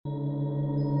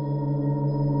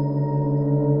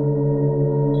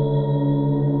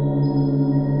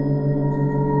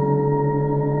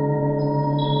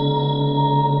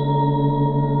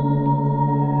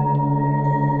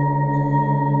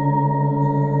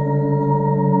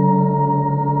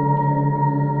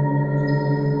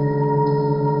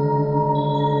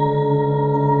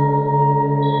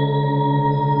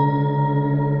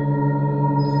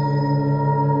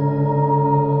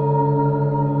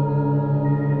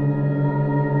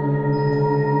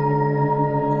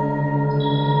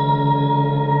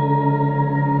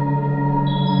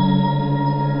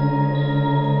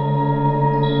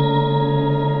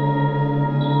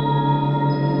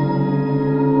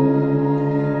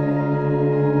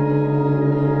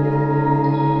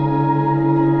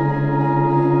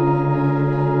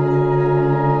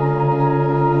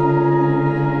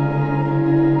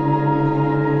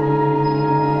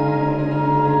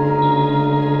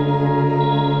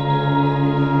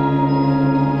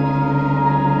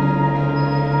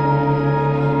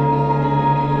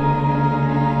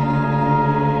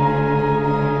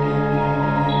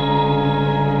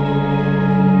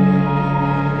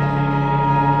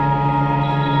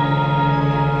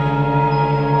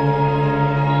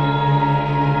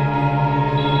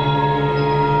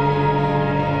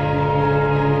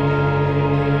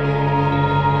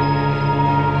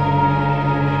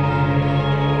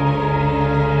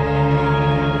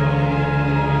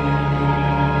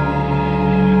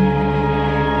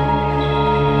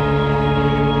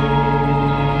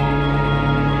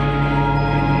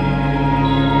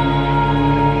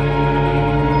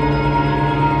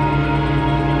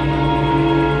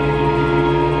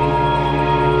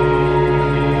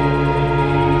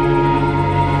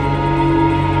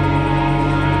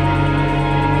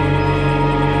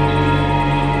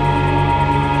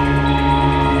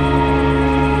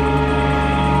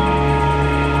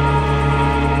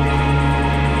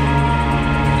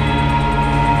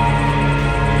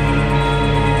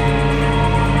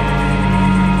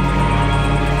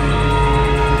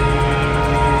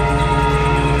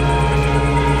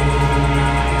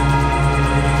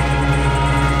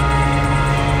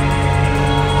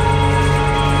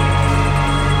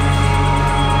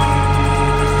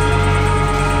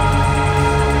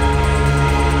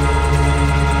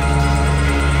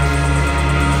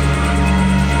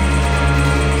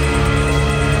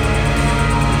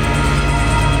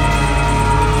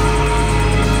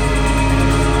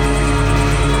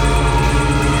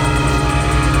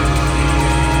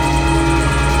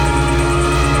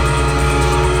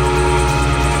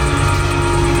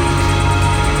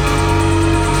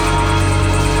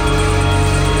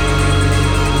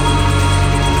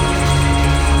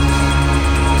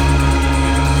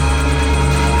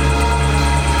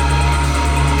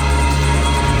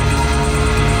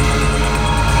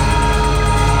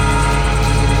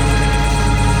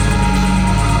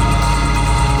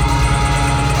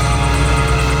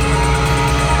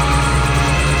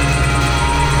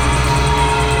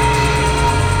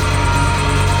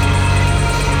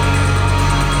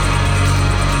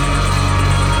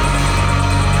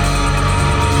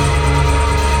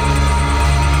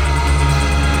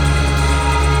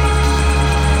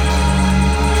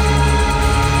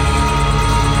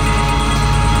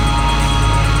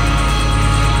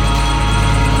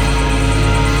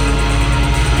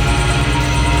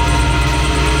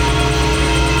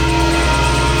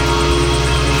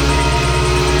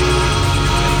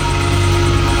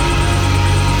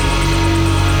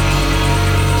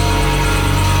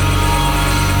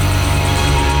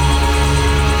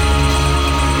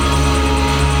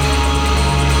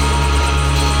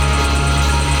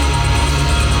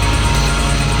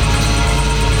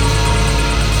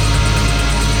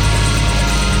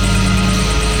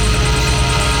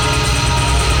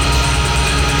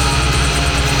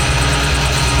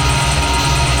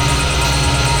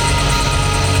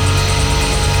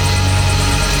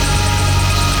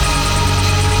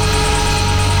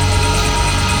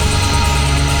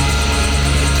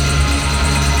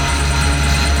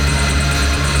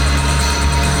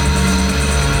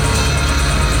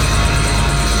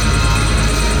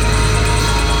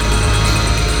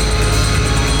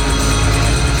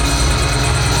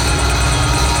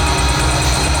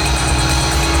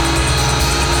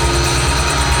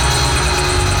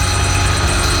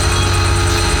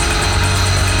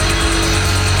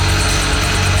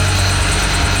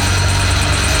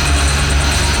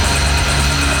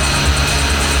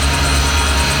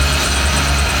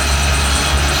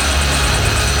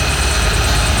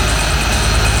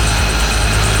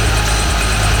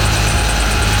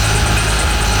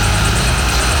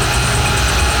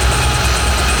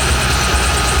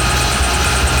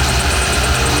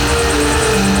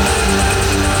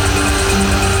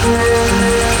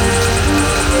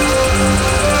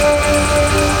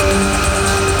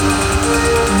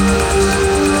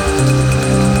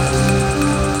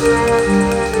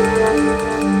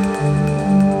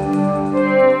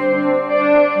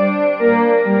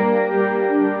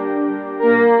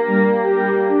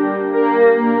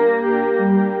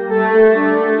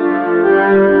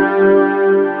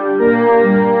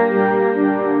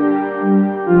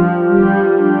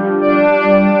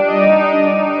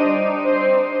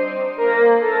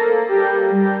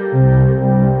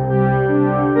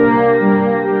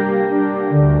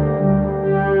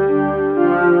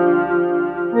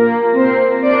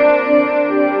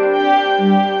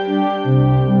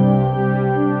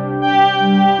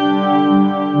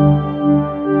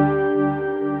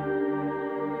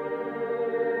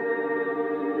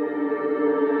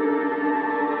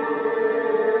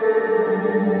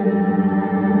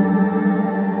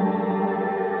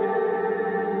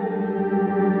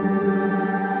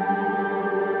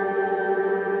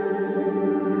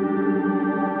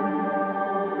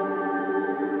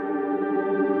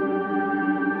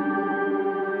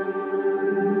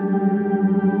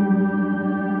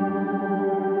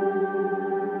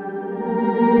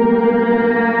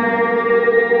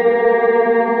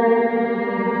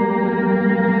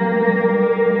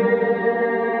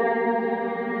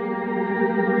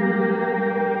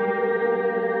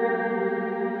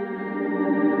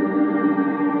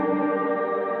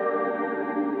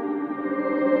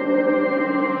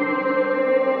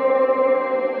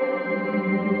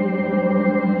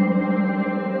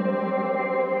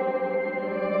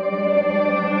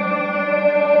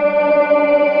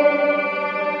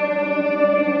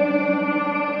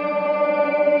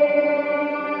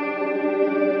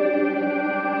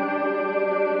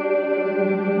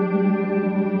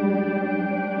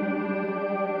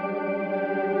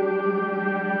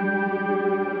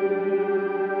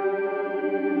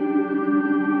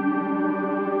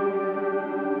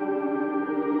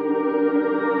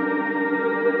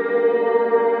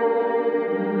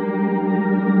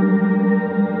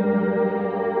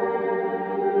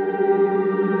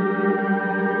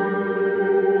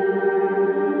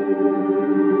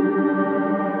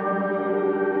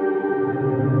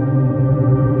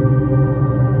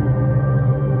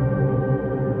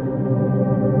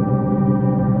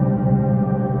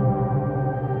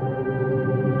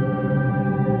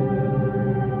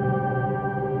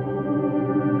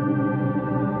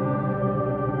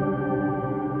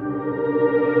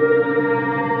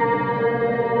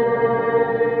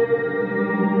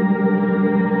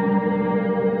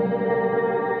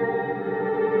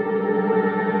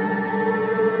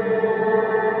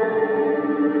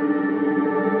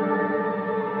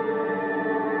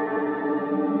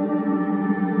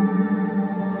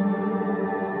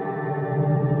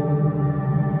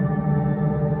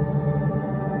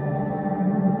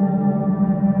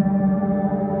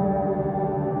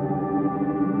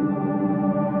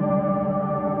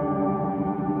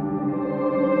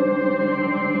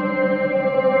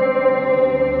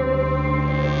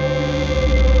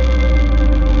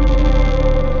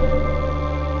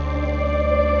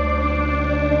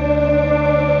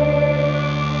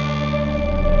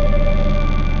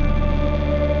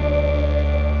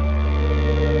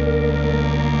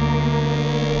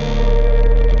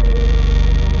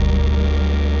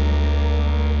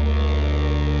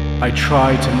I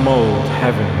try to mould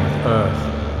heaven with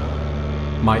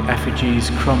earth. My effigies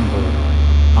crumble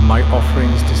and my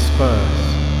offerings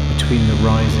disperse between the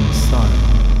rising sun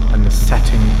and the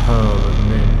setting pearl of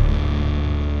moon.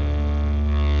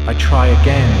 I try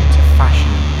again to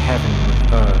fashion heaven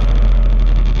with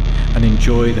earth and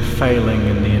enjoy the failing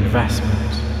in the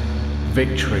investment,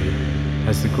 victory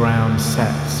as the ground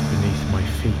sets beneath my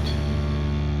feet.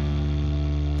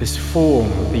 This form,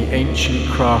 the ancient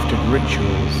crafted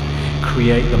rituals,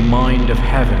 create the mind of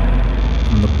heaven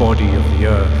from the body of the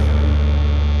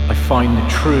earth. I find the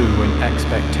true when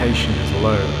expectation is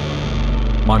low.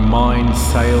 My mind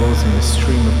sails in the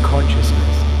stream of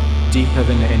consciousness deeper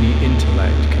than any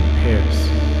intellect can pierce.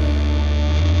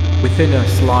 Within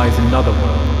us lies another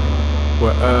world,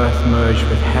 where earth merged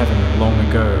with heaven long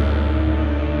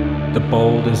ago. The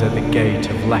boulders at the gate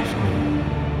have left me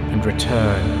and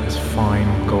return as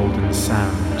fine golden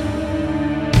sand.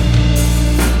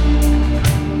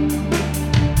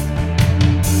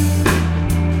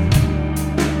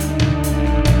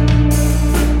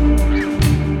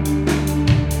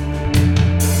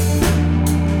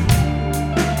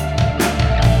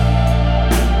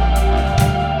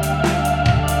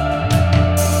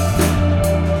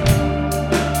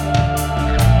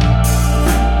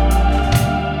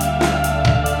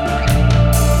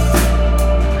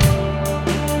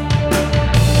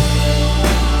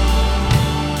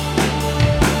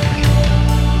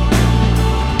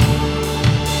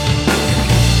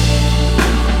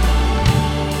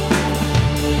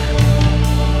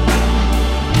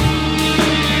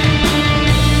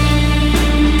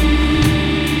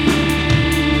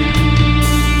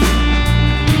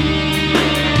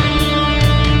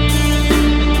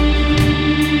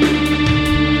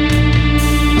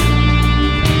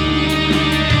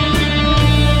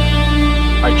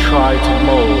 Try to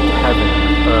mould heaven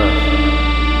with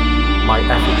earth. My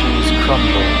effigies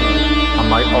crumble and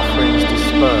my offerings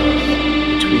disperse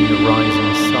between the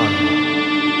rising sun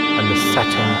and the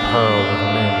setting pearl of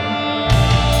moon.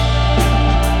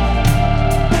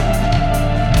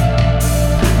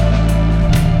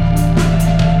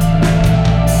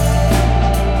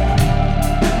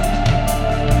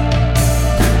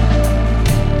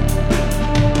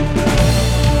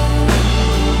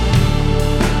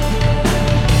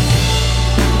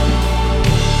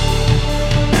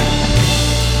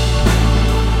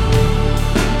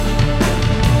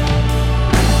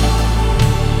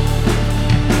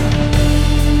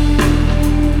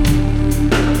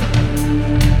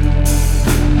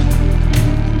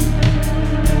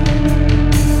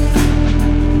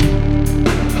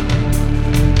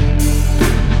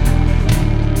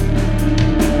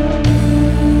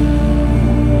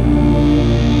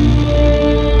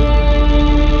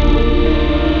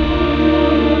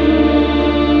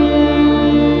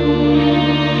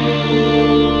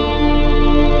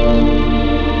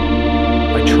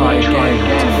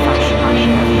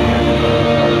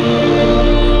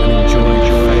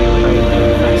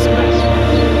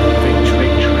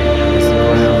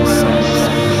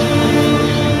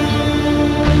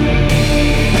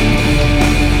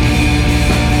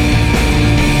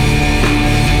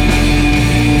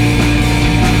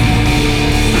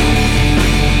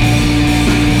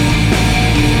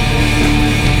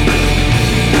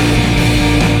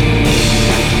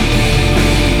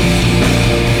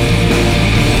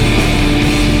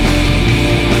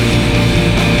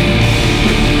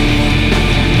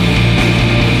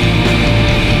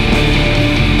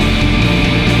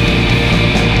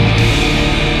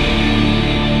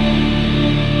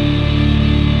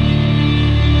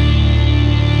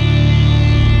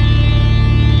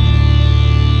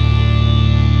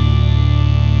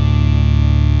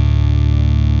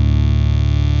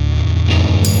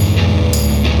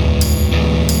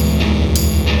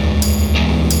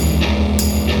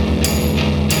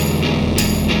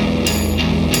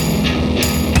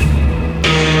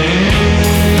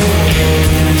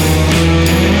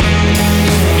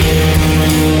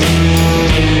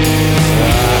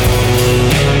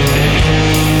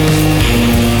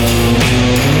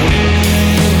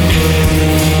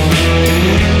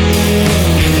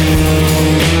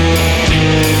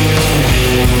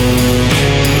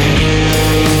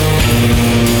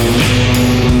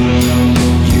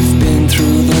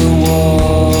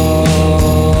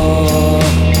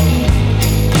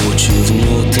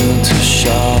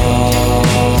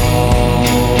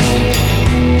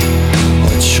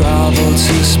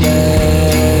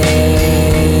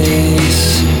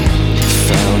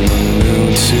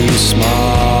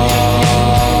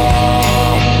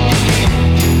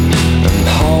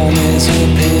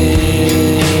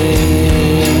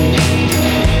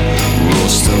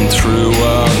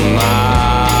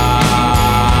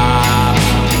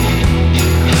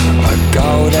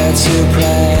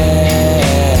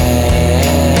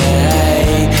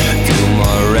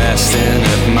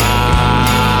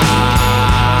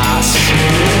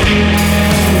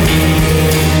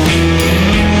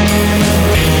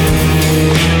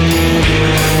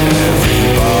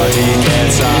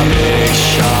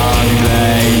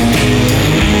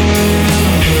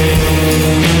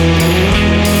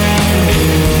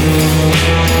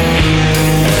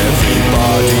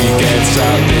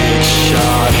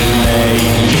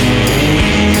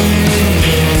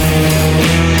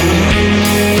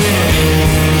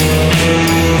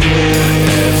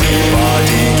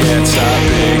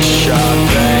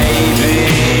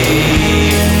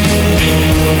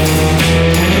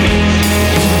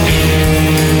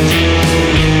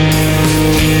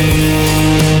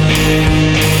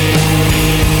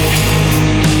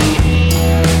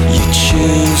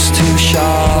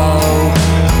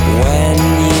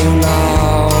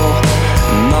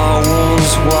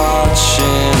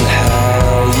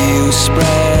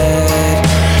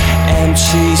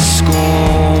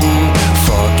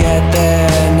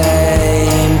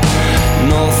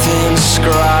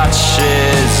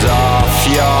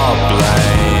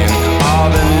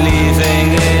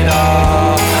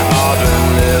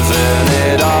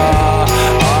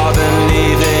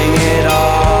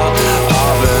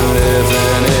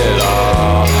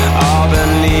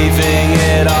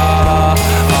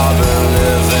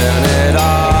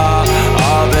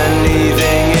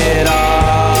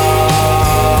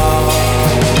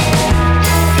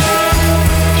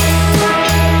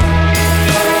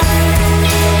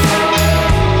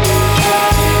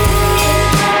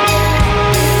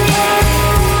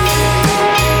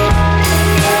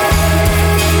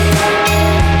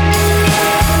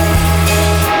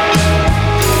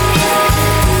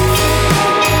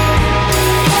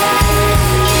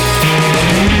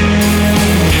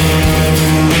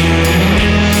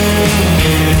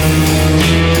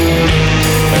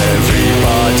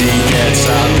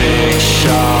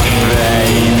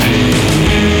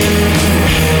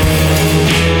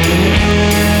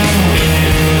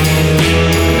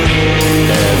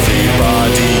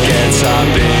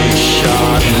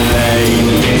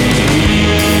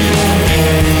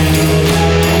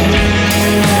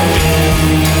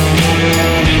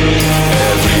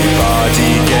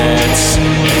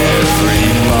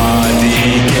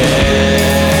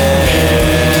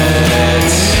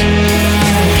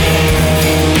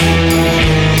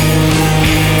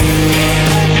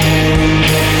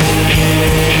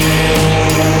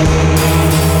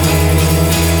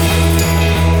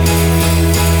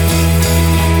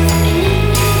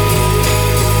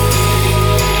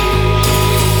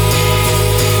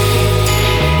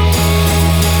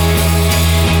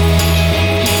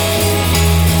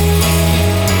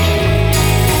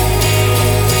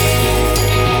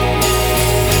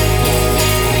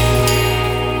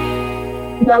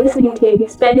 You're listening to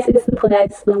Space is the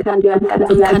Place on Candu FM.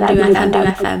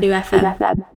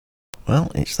 Well,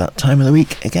 it's that time of the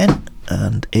week again,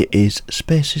 and it is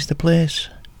Space is the Place.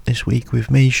 This week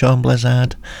with me, Sean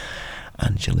Blizzard,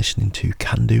 and you're listening to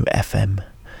Candu FM.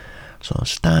 So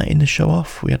starting the show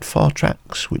off, we had 4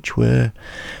 tracks, which were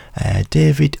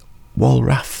David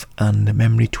Walraff and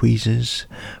Memory Tweezers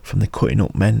from the Cutting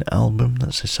Up Men album,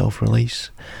 that's a self-release.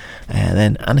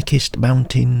 Then Anarchist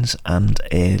Mountains and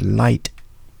A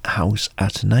Lighthouse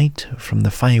at Night from the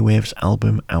Firewaves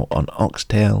album out on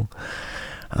Oxtail.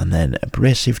 And then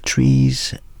Abrasive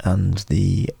Trees and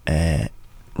the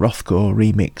Rothko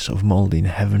remix of Moulding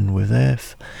Heaven with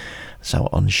Earth. It's out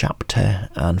on Chapter.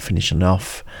 And finishing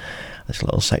off this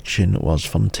little section was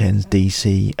Fontaine's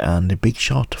DC and a Big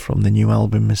Shot from the new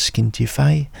album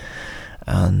Skintify,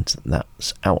 and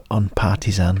that's out on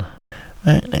Partisan.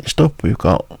 Next up we've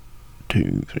got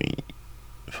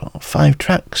 5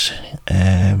 tracks,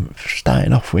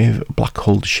 starting off with Black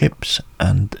Hulled Ships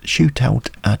and Shootout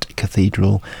at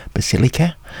Cathedral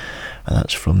Basilica, and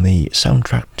that's from the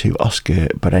soundtrack to Oscar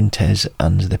Barrentes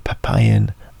and the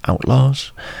Papayan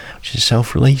Outlaws, which is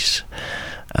self-release.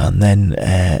 And then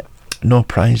No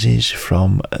Prizes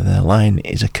from The Line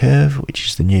is a Curve, which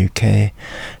is the new K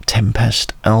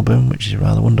Tempest album, which is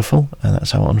rather wonderful, and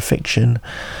that's out on Fiction.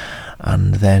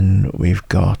 And then we've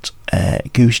got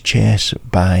Goose Chase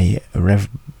by Rev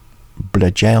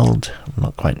Blajeld. I'm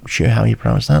not quite sure how you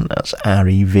pronounce that. That's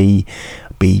Revbjelde.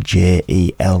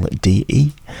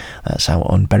 That's out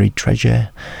on Buried Treasure.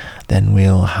 Then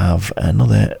we'll have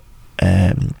another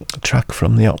track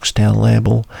from the Oxtail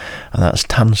label, and that's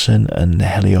Tansen and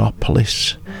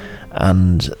Heliopolis,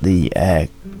 and the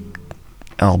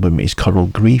album is Coral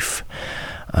Grief.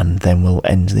 And then we'll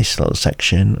end this little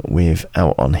section with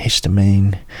Out on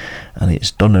Histamine, and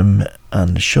it's Dunham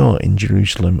and Shaw in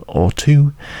Jerusalem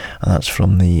O2, and that's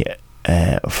from the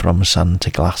From Sand to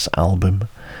Glass album.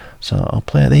 So I'll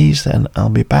play these, then I'll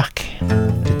be back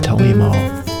to tell you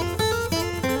more.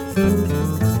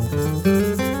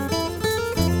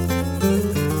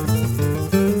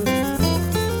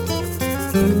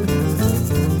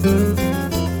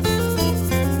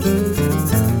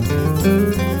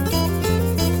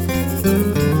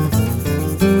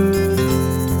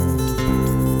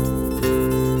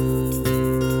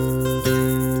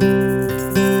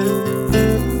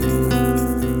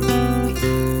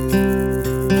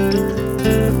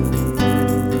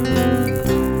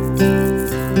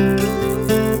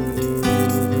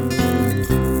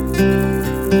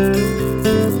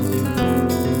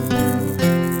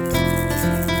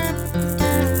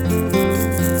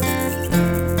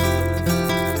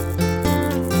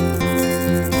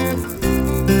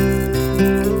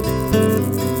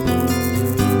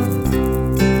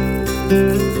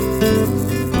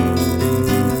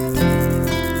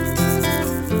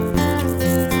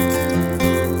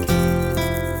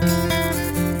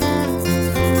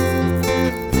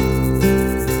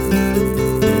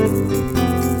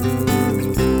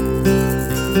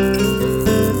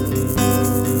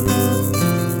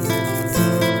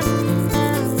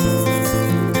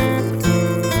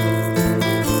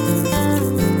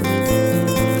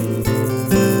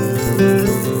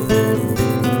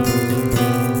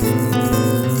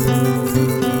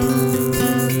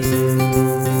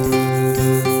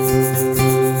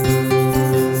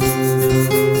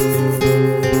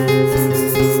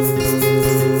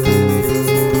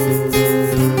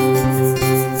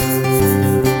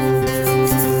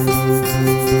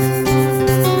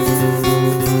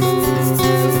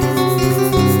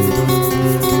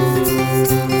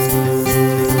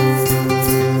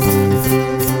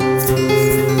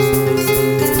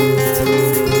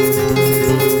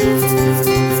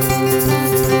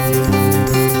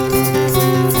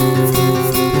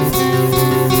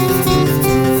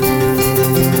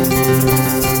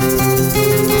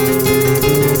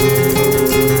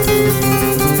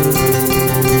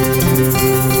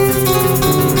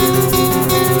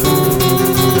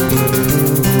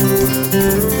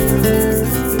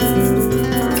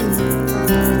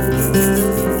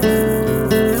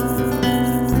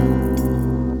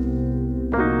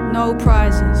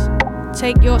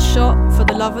 Take your shot for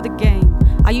the love of the game.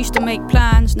 I used to make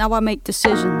plans, now I make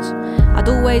decisions. I'd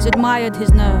always admired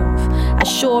his nerve, as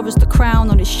sure as the crown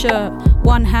on his shirt.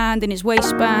 One hand in his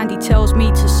waistband, he tells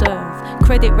me to serve.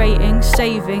 Credit ratings,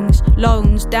 savings,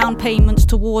 loans, down payments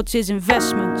towards his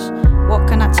investments. What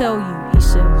can I tell you, he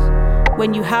says.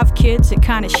 When you have kids, it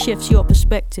kind of shifts your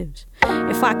perspectives.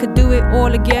 If I could do it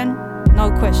all again, no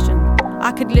question.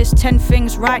 I could list 10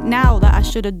 things right now that I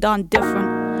should have done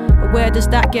different. But where does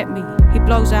that get me? He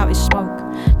blows out his smoke.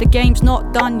 The game's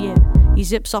not done yet. He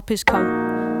zips up his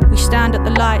coat. We stand at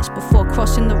the lights before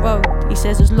crossing the road. He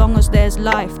says as long as there's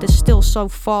life, there's still so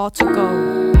far to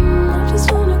go. I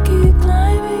just wanna keep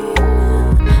climbing,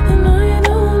 and I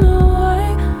don't know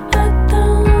why. I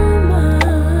don't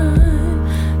mind,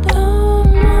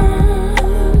 don't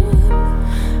mind.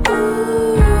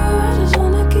 Ooh, I just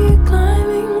wanna keep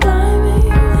climbing,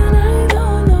 climbing, and I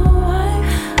don't know why.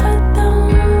 I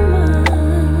don't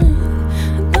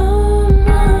mind, don't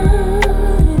mind.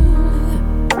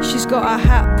 She's got her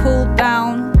hat pulled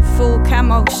down, full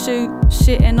camo suit,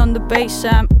 sitting on the bass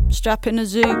amp, strapping a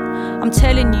zoot. I'm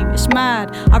telling you, it's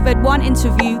mad. I read one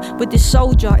interview with this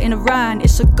soldier in Iran.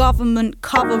 It's a government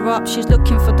cover-up. She's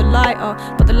looking for the lighter,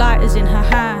 but the lighter's in her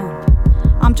hand.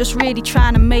 I'm just really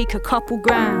trying to make a couple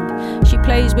grand. She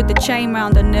plays with the chain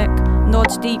round her neck,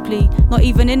 nods deeply. Not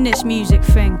even in this music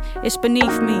thing, it's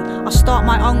beneath me. I'll start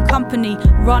my own company,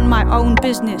 run my own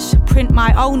business, print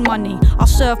my own money. I'll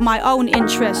serve my own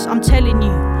interests. I'm telling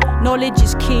you, knowledge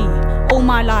is key. All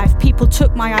my life, people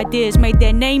took my ideas, made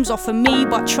their names off of me,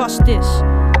 but trust this.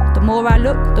 The more I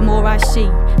look, the more I see.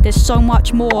 There's so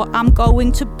much more I'm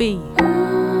going to be.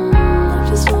 I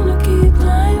just wanna keep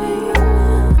climbing,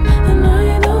 and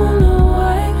I don't know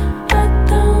why. I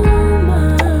don't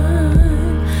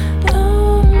mind,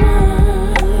 don't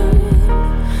mind.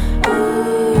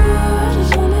 Ooh, I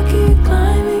just wanna keep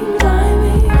climbing,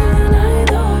 climbing, and I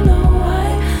don't know why.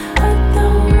 I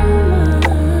don't mind,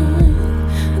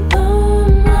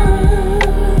 don't mind.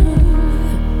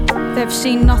 They've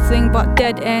seen nothing but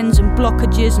dead ends and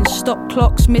blockages and stop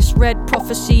clocks, misread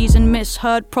prophecies and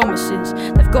misheard promises.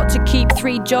 They've got to keep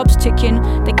 3 jobs ticking.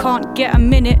 They can't get a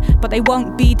minute, but they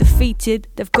won't be defeated.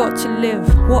 They've got to live.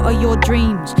 What are your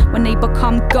dreams when they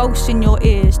become ghosts in your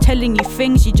ears, telling you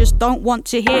things you just don't want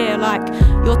to hear, like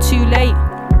you're too late,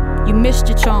 you missed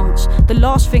your chance. The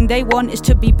last thing they want is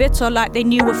to be bitter, like they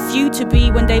knew a few to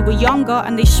be when they were younger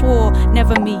and they swore,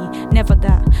 never me, never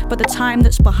that. But the time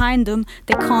that's behind them,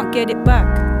 they can't get it back.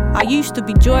 I used to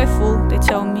be joyful, they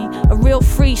tell me, a real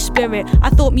free spirit. I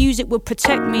thought music would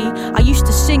protect me. I used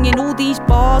to sing in all these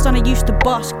bars and I used to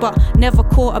busk, but never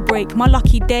caught a break. My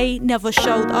lucky day never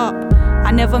showed up.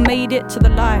 I never made it to the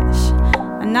lights.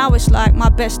 And now it's like my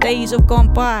best days have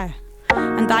gone by.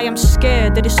 And I am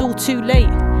scared that it's all too late.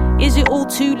 Is it all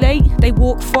too late? They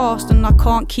walk fast and I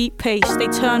can't keep pace. They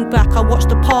turn back, I watch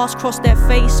the past cross their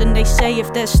face. And they say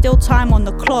if there's still time on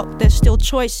the clock, there's still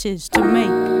choices to make.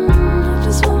 I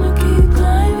just wanna keep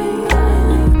climbing,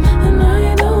 climbing, and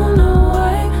I don't know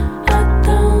why. I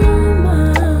don't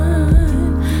mind,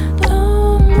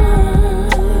 don't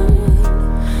mind.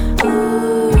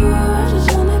 Ooh, I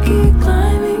just wanna keep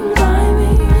climbing,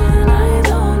 climbing, and I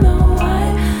don't know why.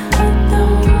 I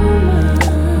don't mind,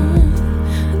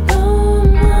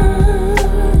 don't mind.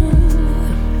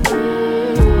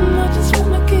 I just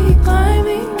wanna keep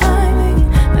climbing, climbing,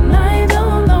 and I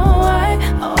don't know why.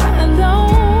 Oh, I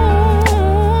don't.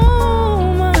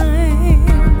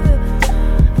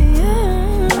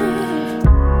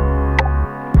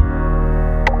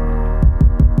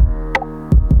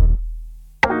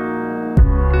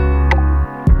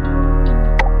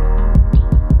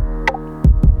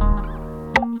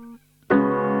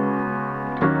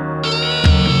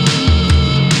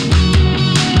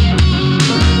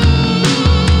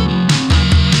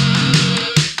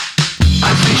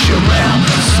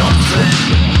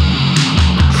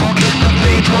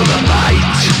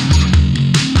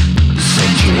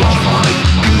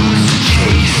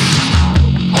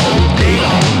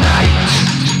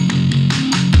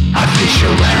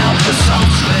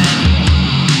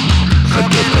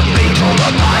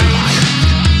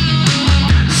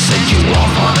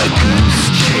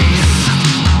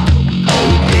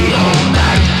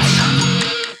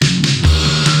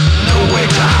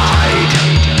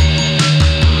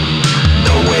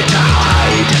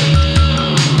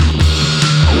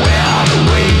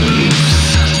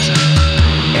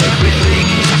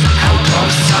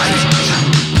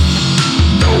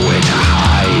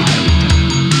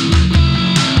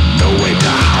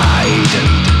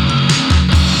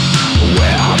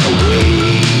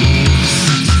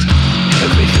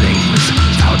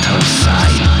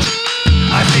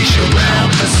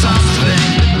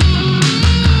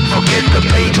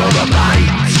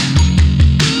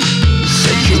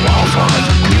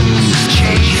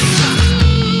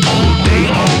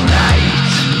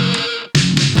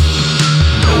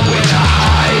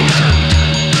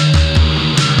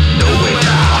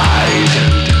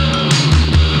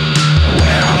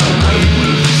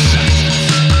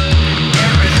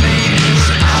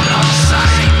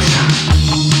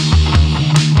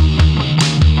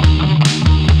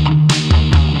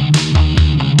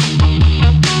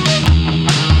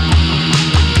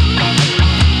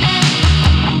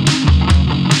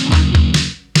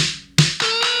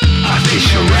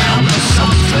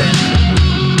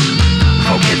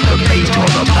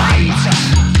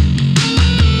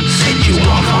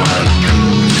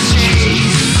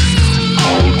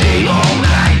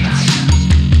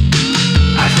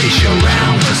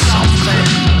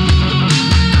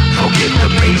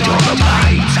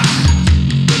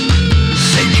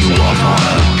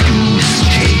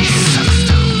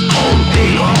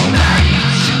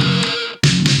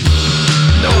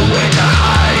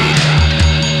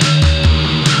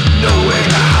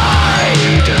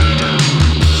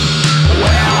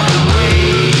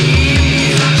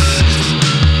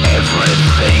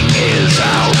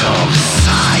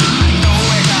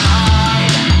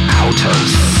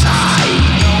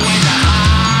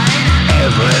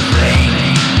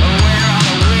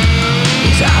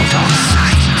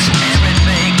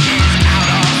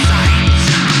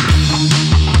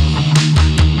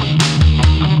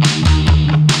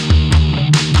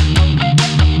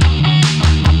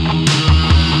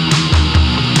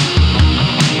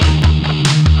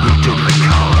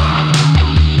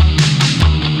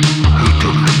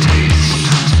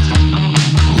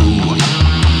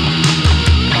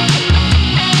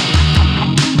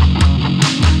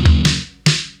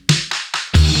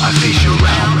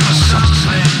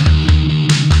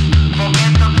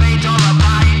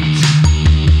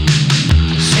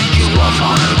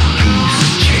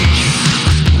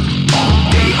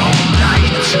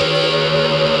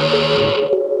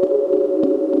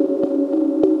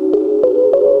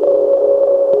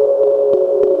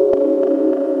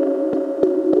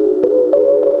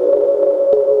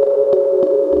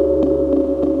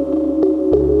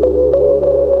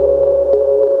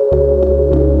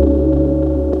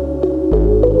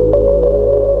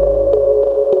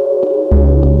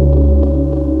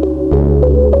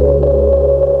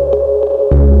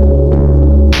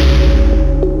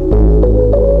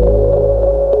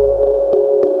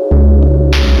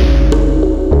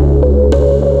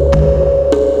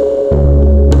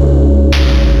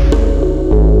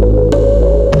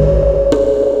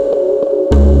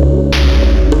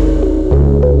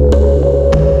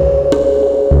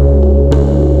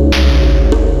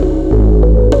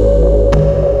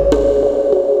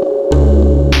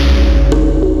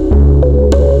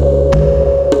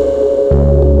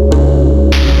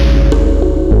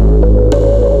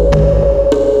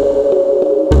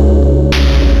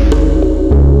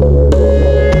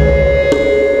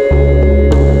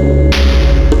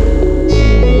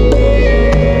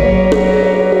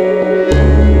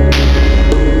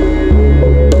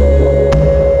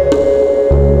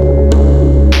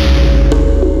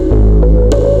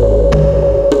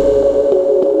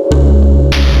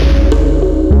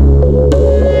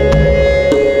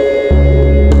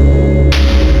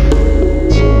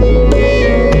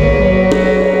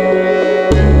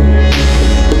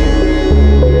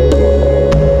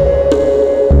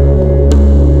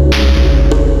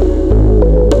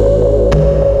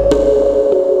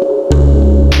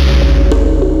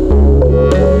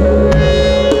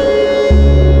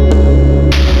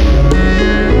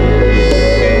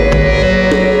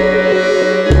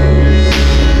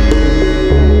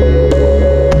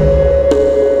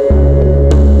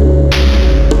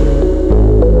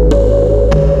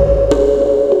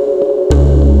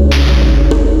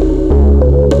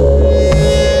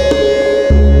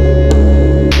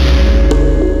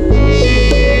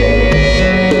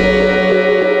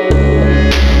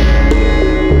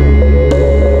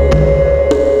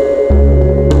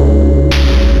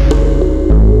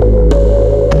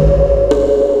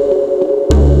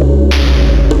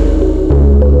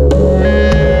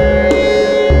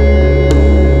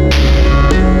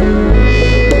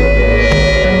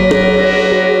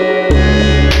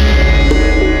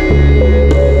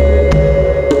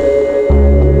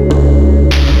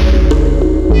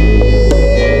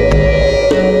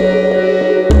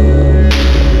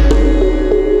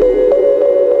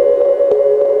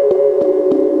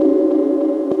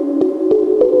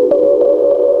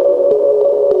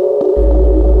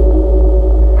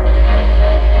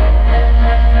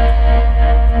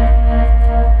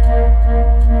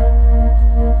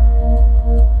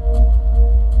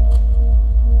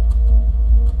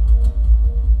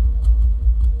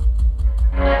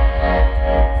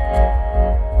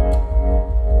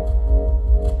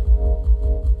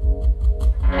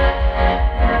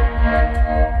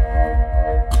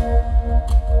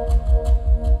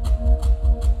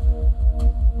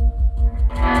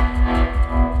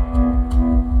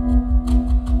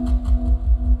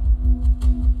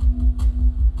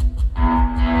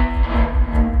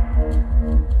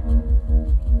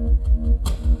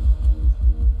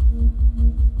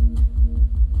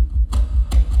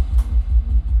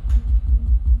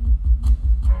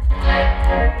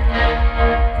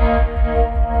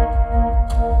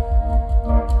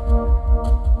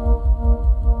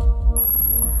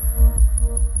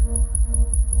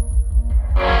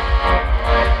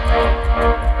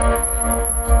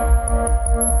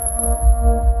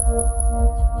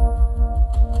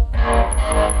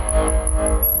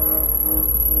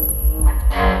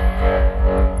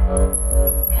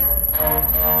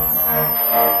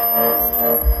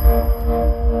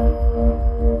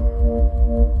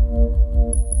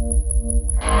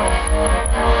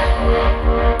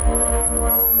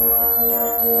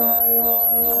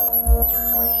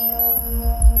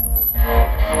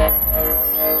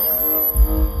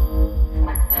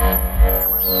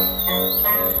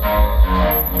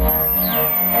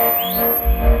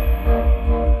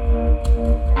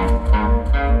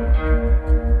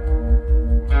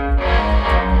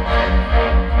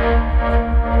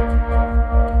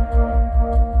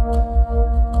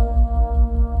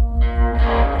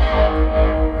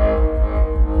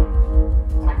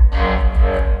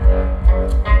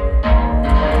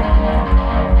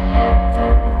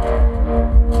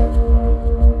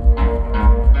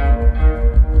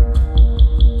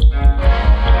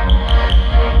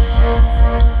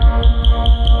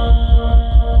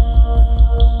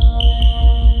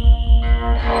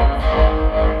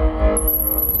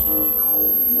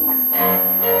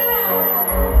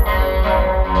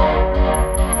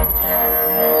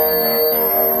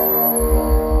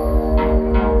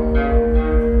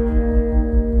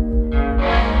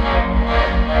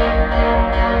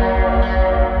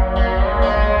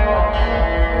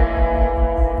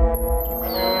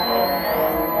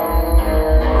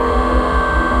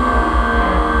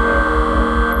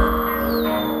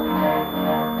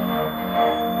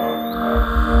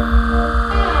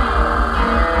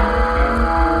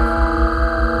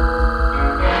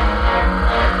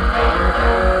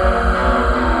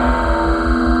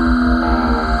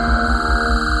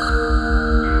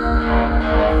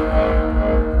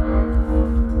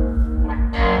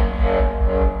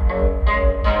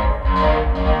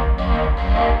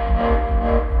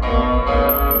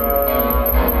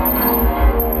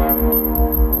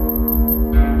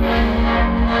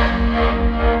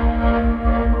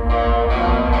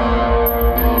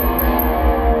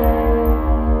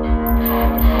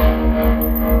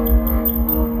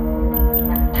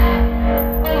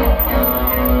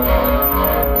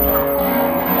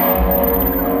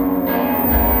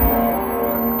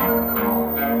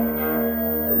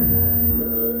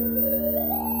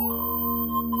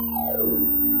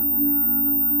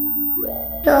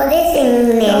 You're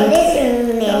listening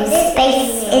to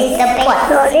Space is the Plot.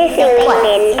 You're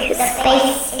listening to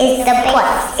Space is the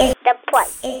Plot. Is the Plot.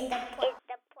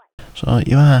 So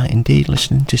you are indeed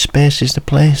listening to Space is the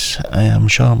Place. I am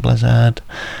Sean Blizzard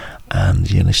and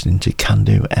you're listening to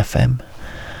Can-Do FM.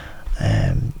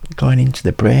 Going into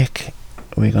the break,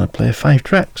 we're going to play 5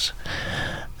 tracks.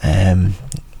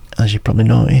 As you probably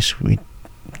noticed, we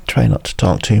try not to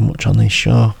talk too much on this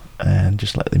show and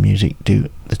just let the music do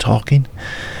the talking.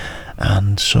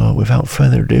 And so without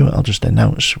further ado, I'll just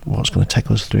announce what's going to take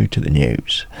us through to the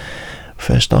news.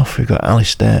 First off, we've got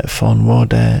Alistair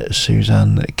Fonwode,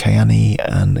 Suzanne Kayani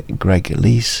and Greg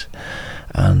Lees,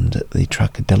 and the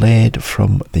track Delayed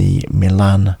from the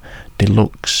Milan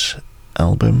Deluxe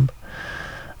album.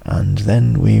 And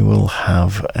then we will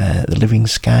have The Living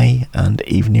Sky and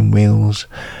Evening Wheels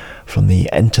from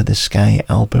the Enter the Sky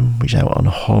album, which is out on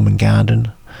Home and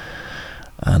Garden.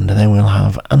 And then we'll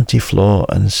have Anti-Flow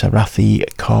and Sarathi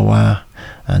Kawa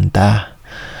and Da.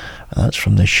 That's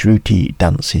from the Shruti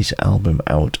Dances album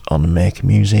out on Make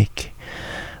Music.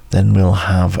 Then we'll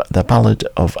have The Ballad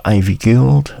of Ivy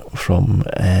Gould from,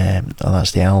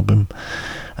 that's the album.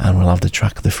 And we'll have the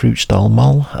track The Fruit Stall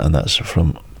Mall, and that's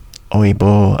from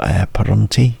Oibo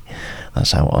Paronti.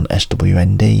 That's out on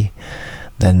SWND.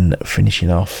 Then finishing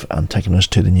off and taking us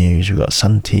to the news, we've got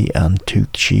Santi and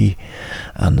Tukchi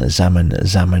and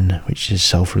Zaman, which is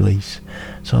self-release.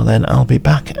 So then I'll be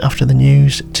back after the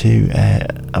news to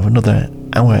have another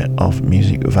hour of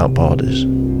Music Without Borders.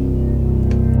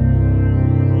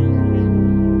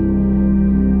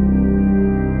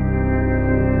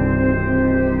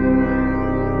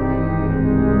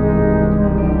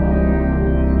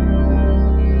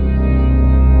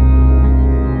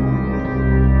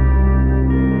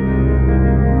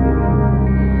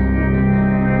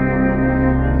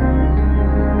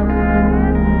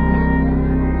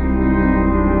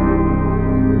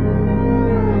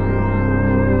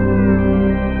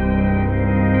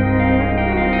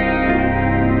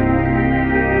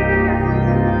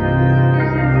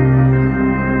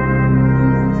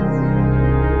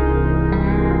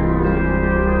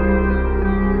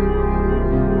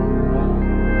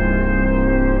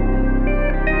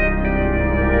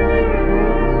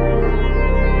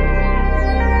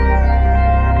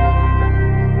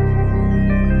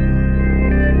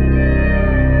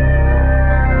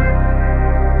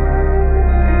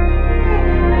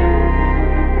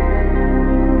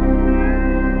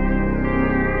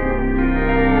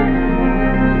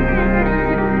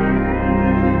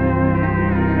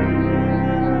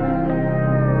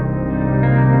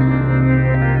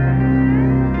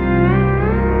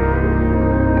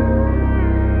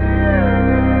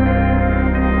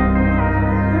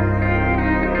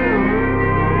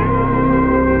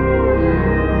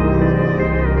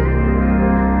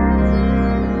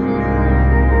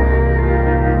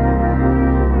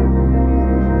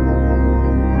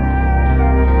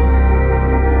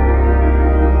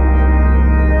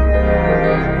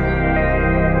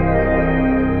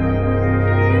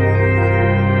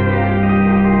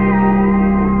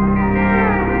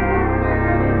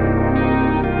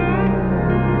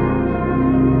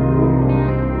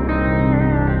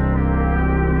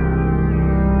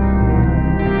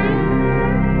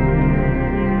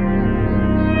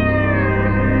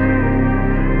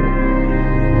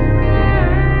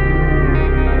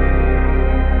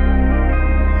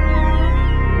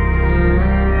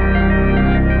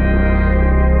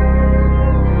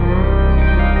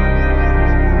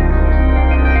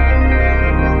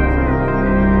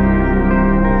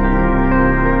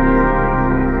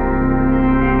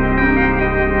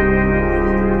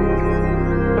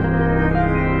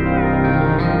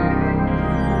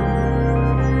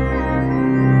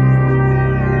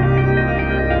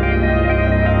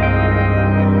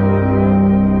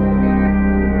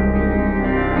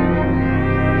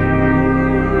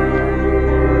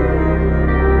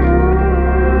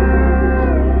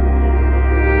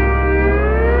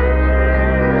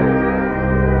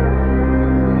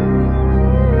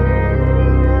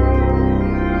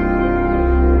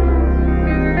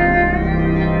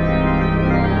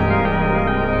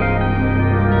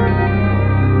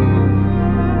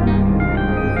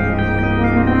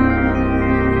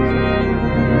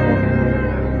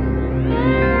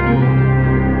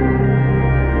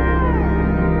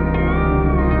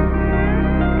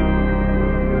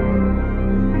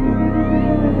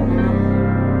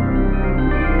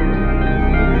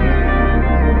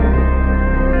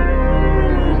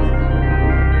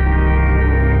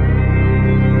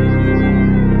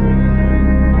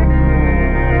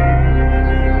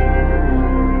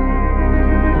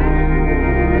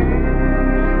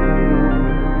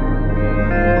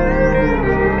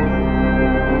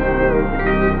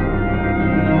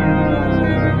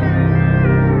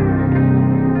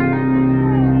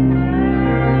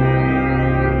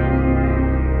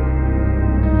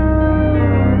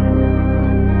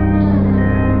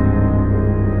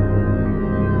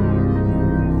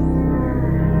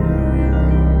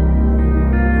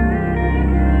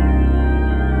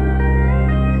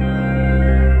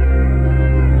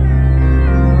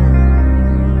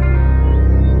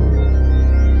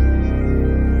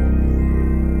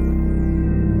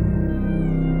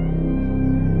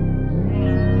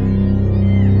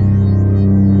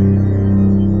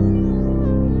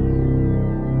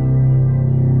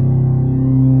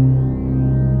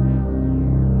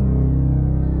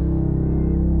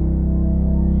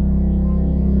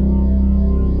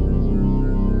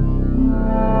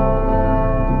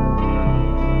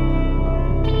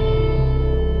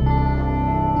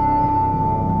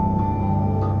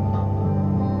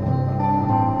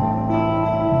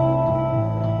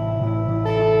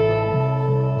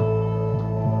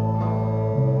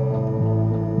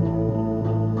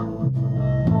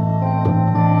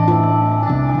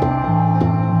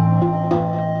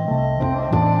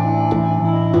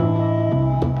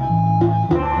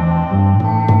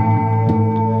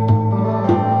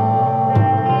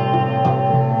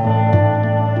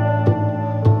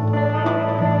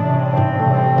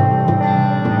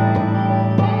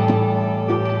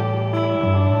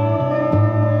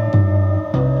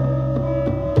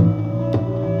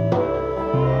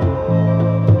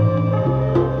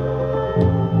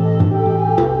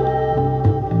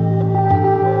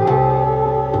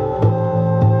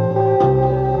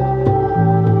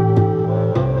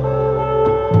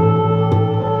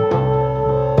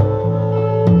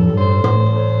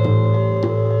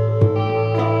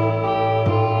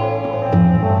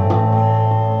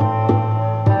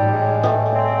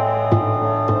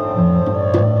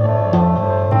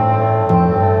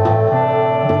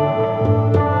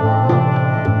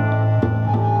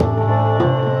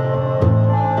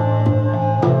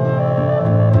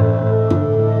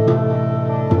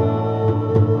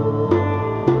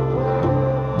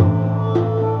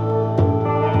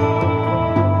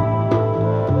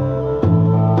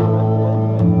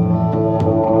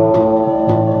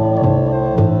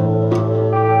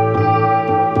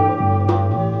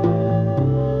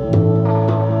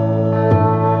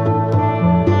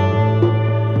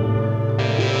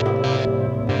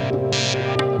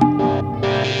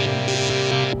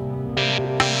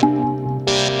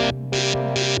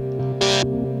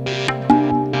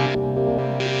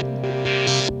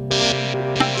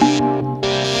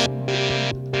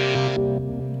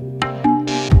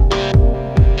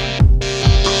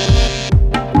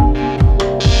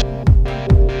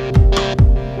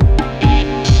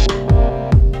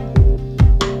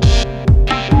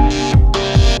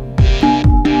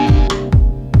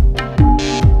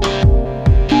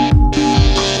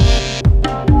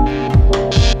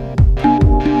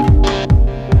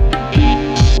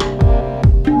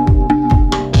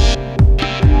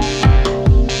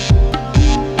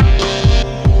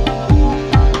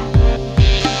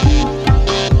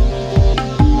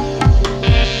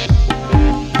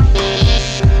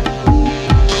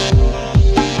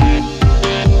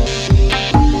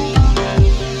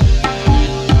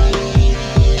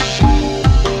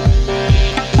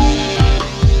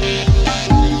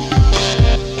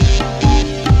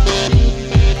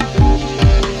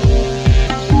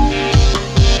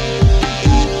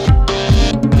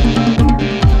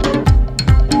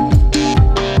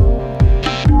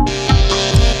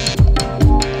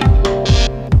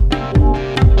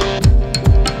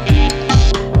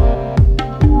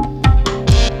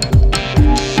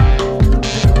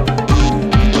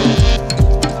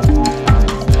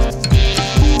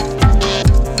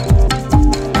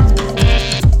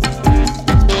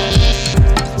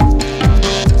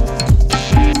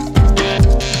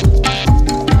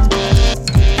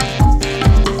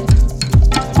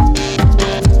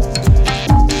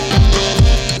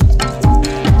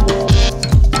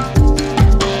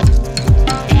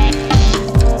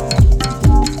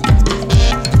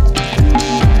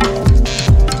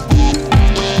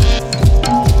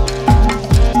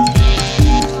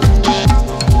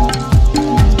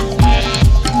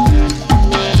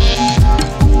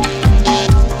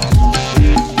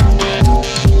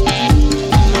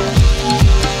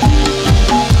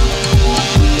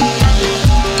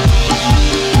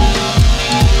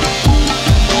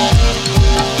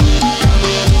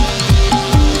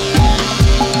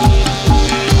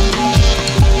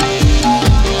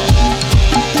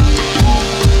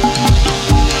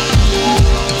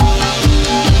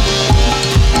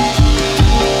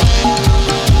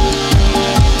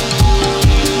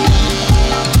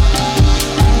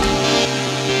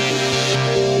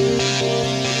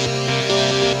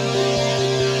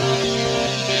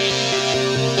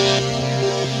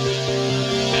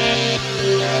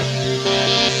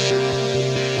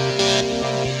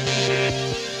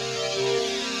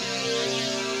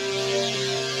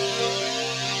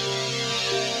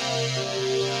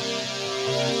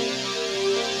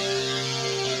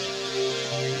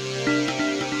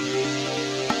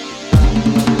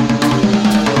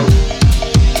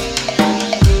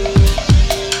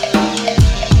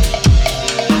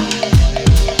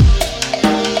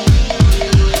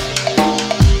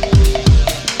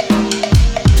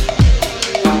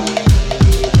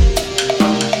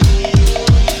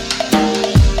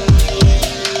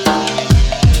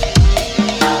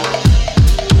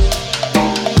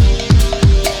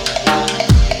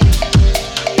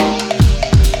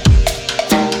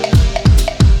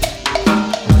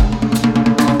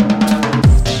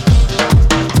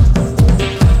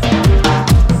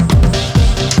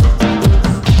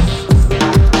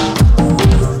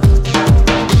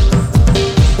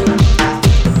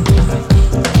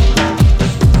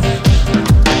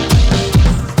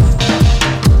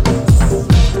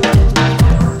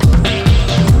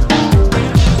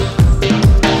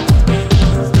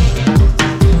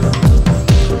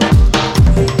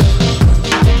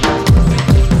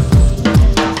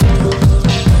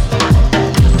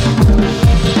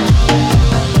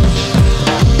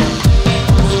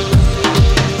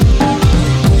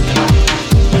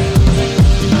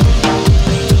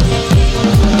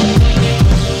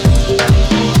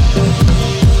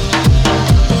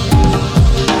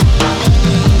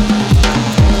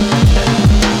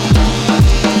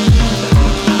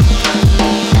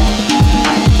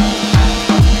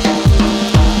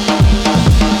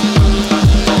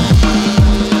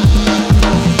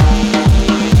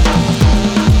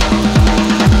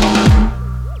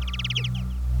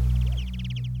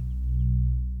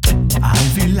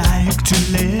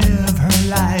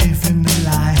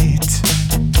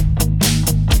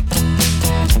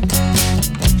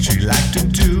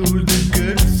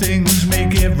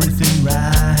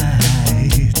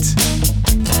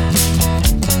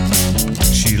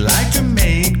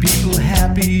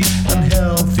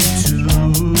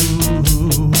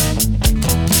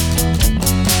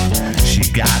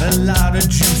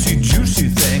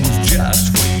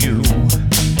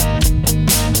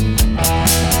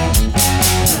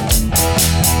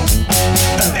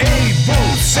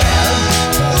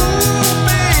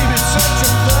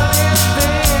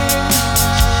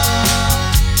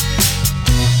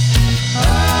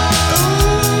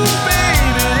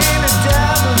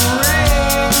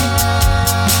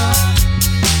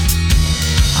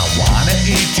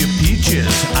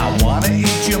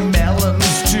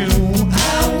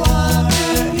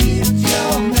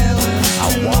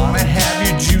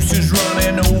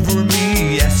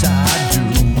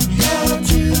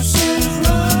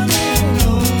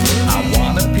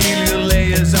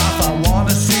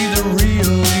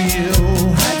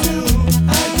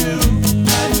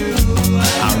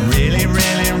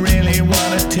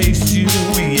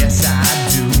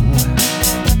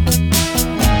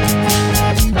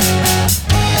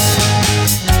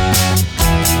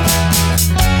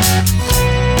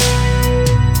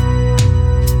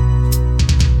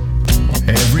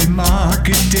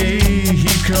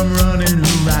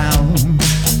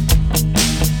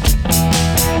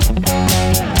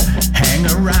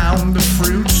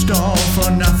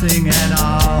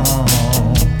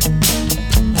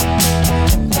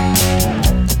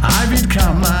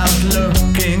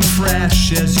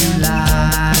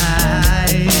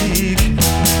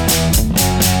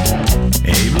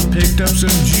 Abel picked up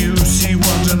some juicy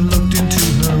ones and looked into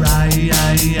her eyes.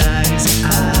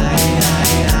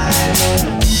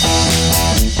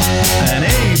 And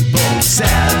Abel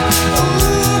said,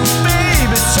 ooh,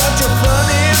 babe, it's such a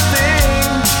funny thing.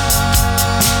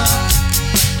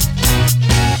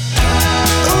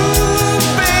 Ooh,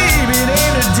 babe, it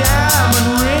ain't a diamond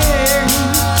ring.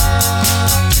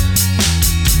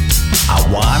 I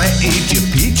wanna eat your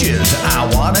peaches, I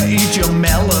wanna eat your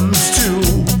melons too.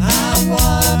 I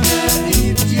wanna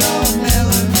eat your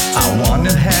melons too. I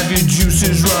wanna have your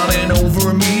juices running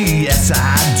over me, yes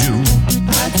I do.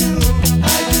 I do.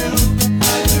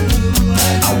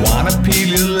 I wanna peel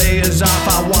your layers off,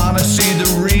 I wanna see the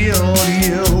real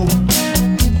you.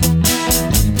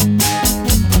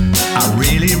 I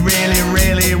really, really,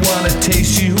 really wanna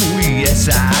taste you, yes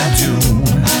I do.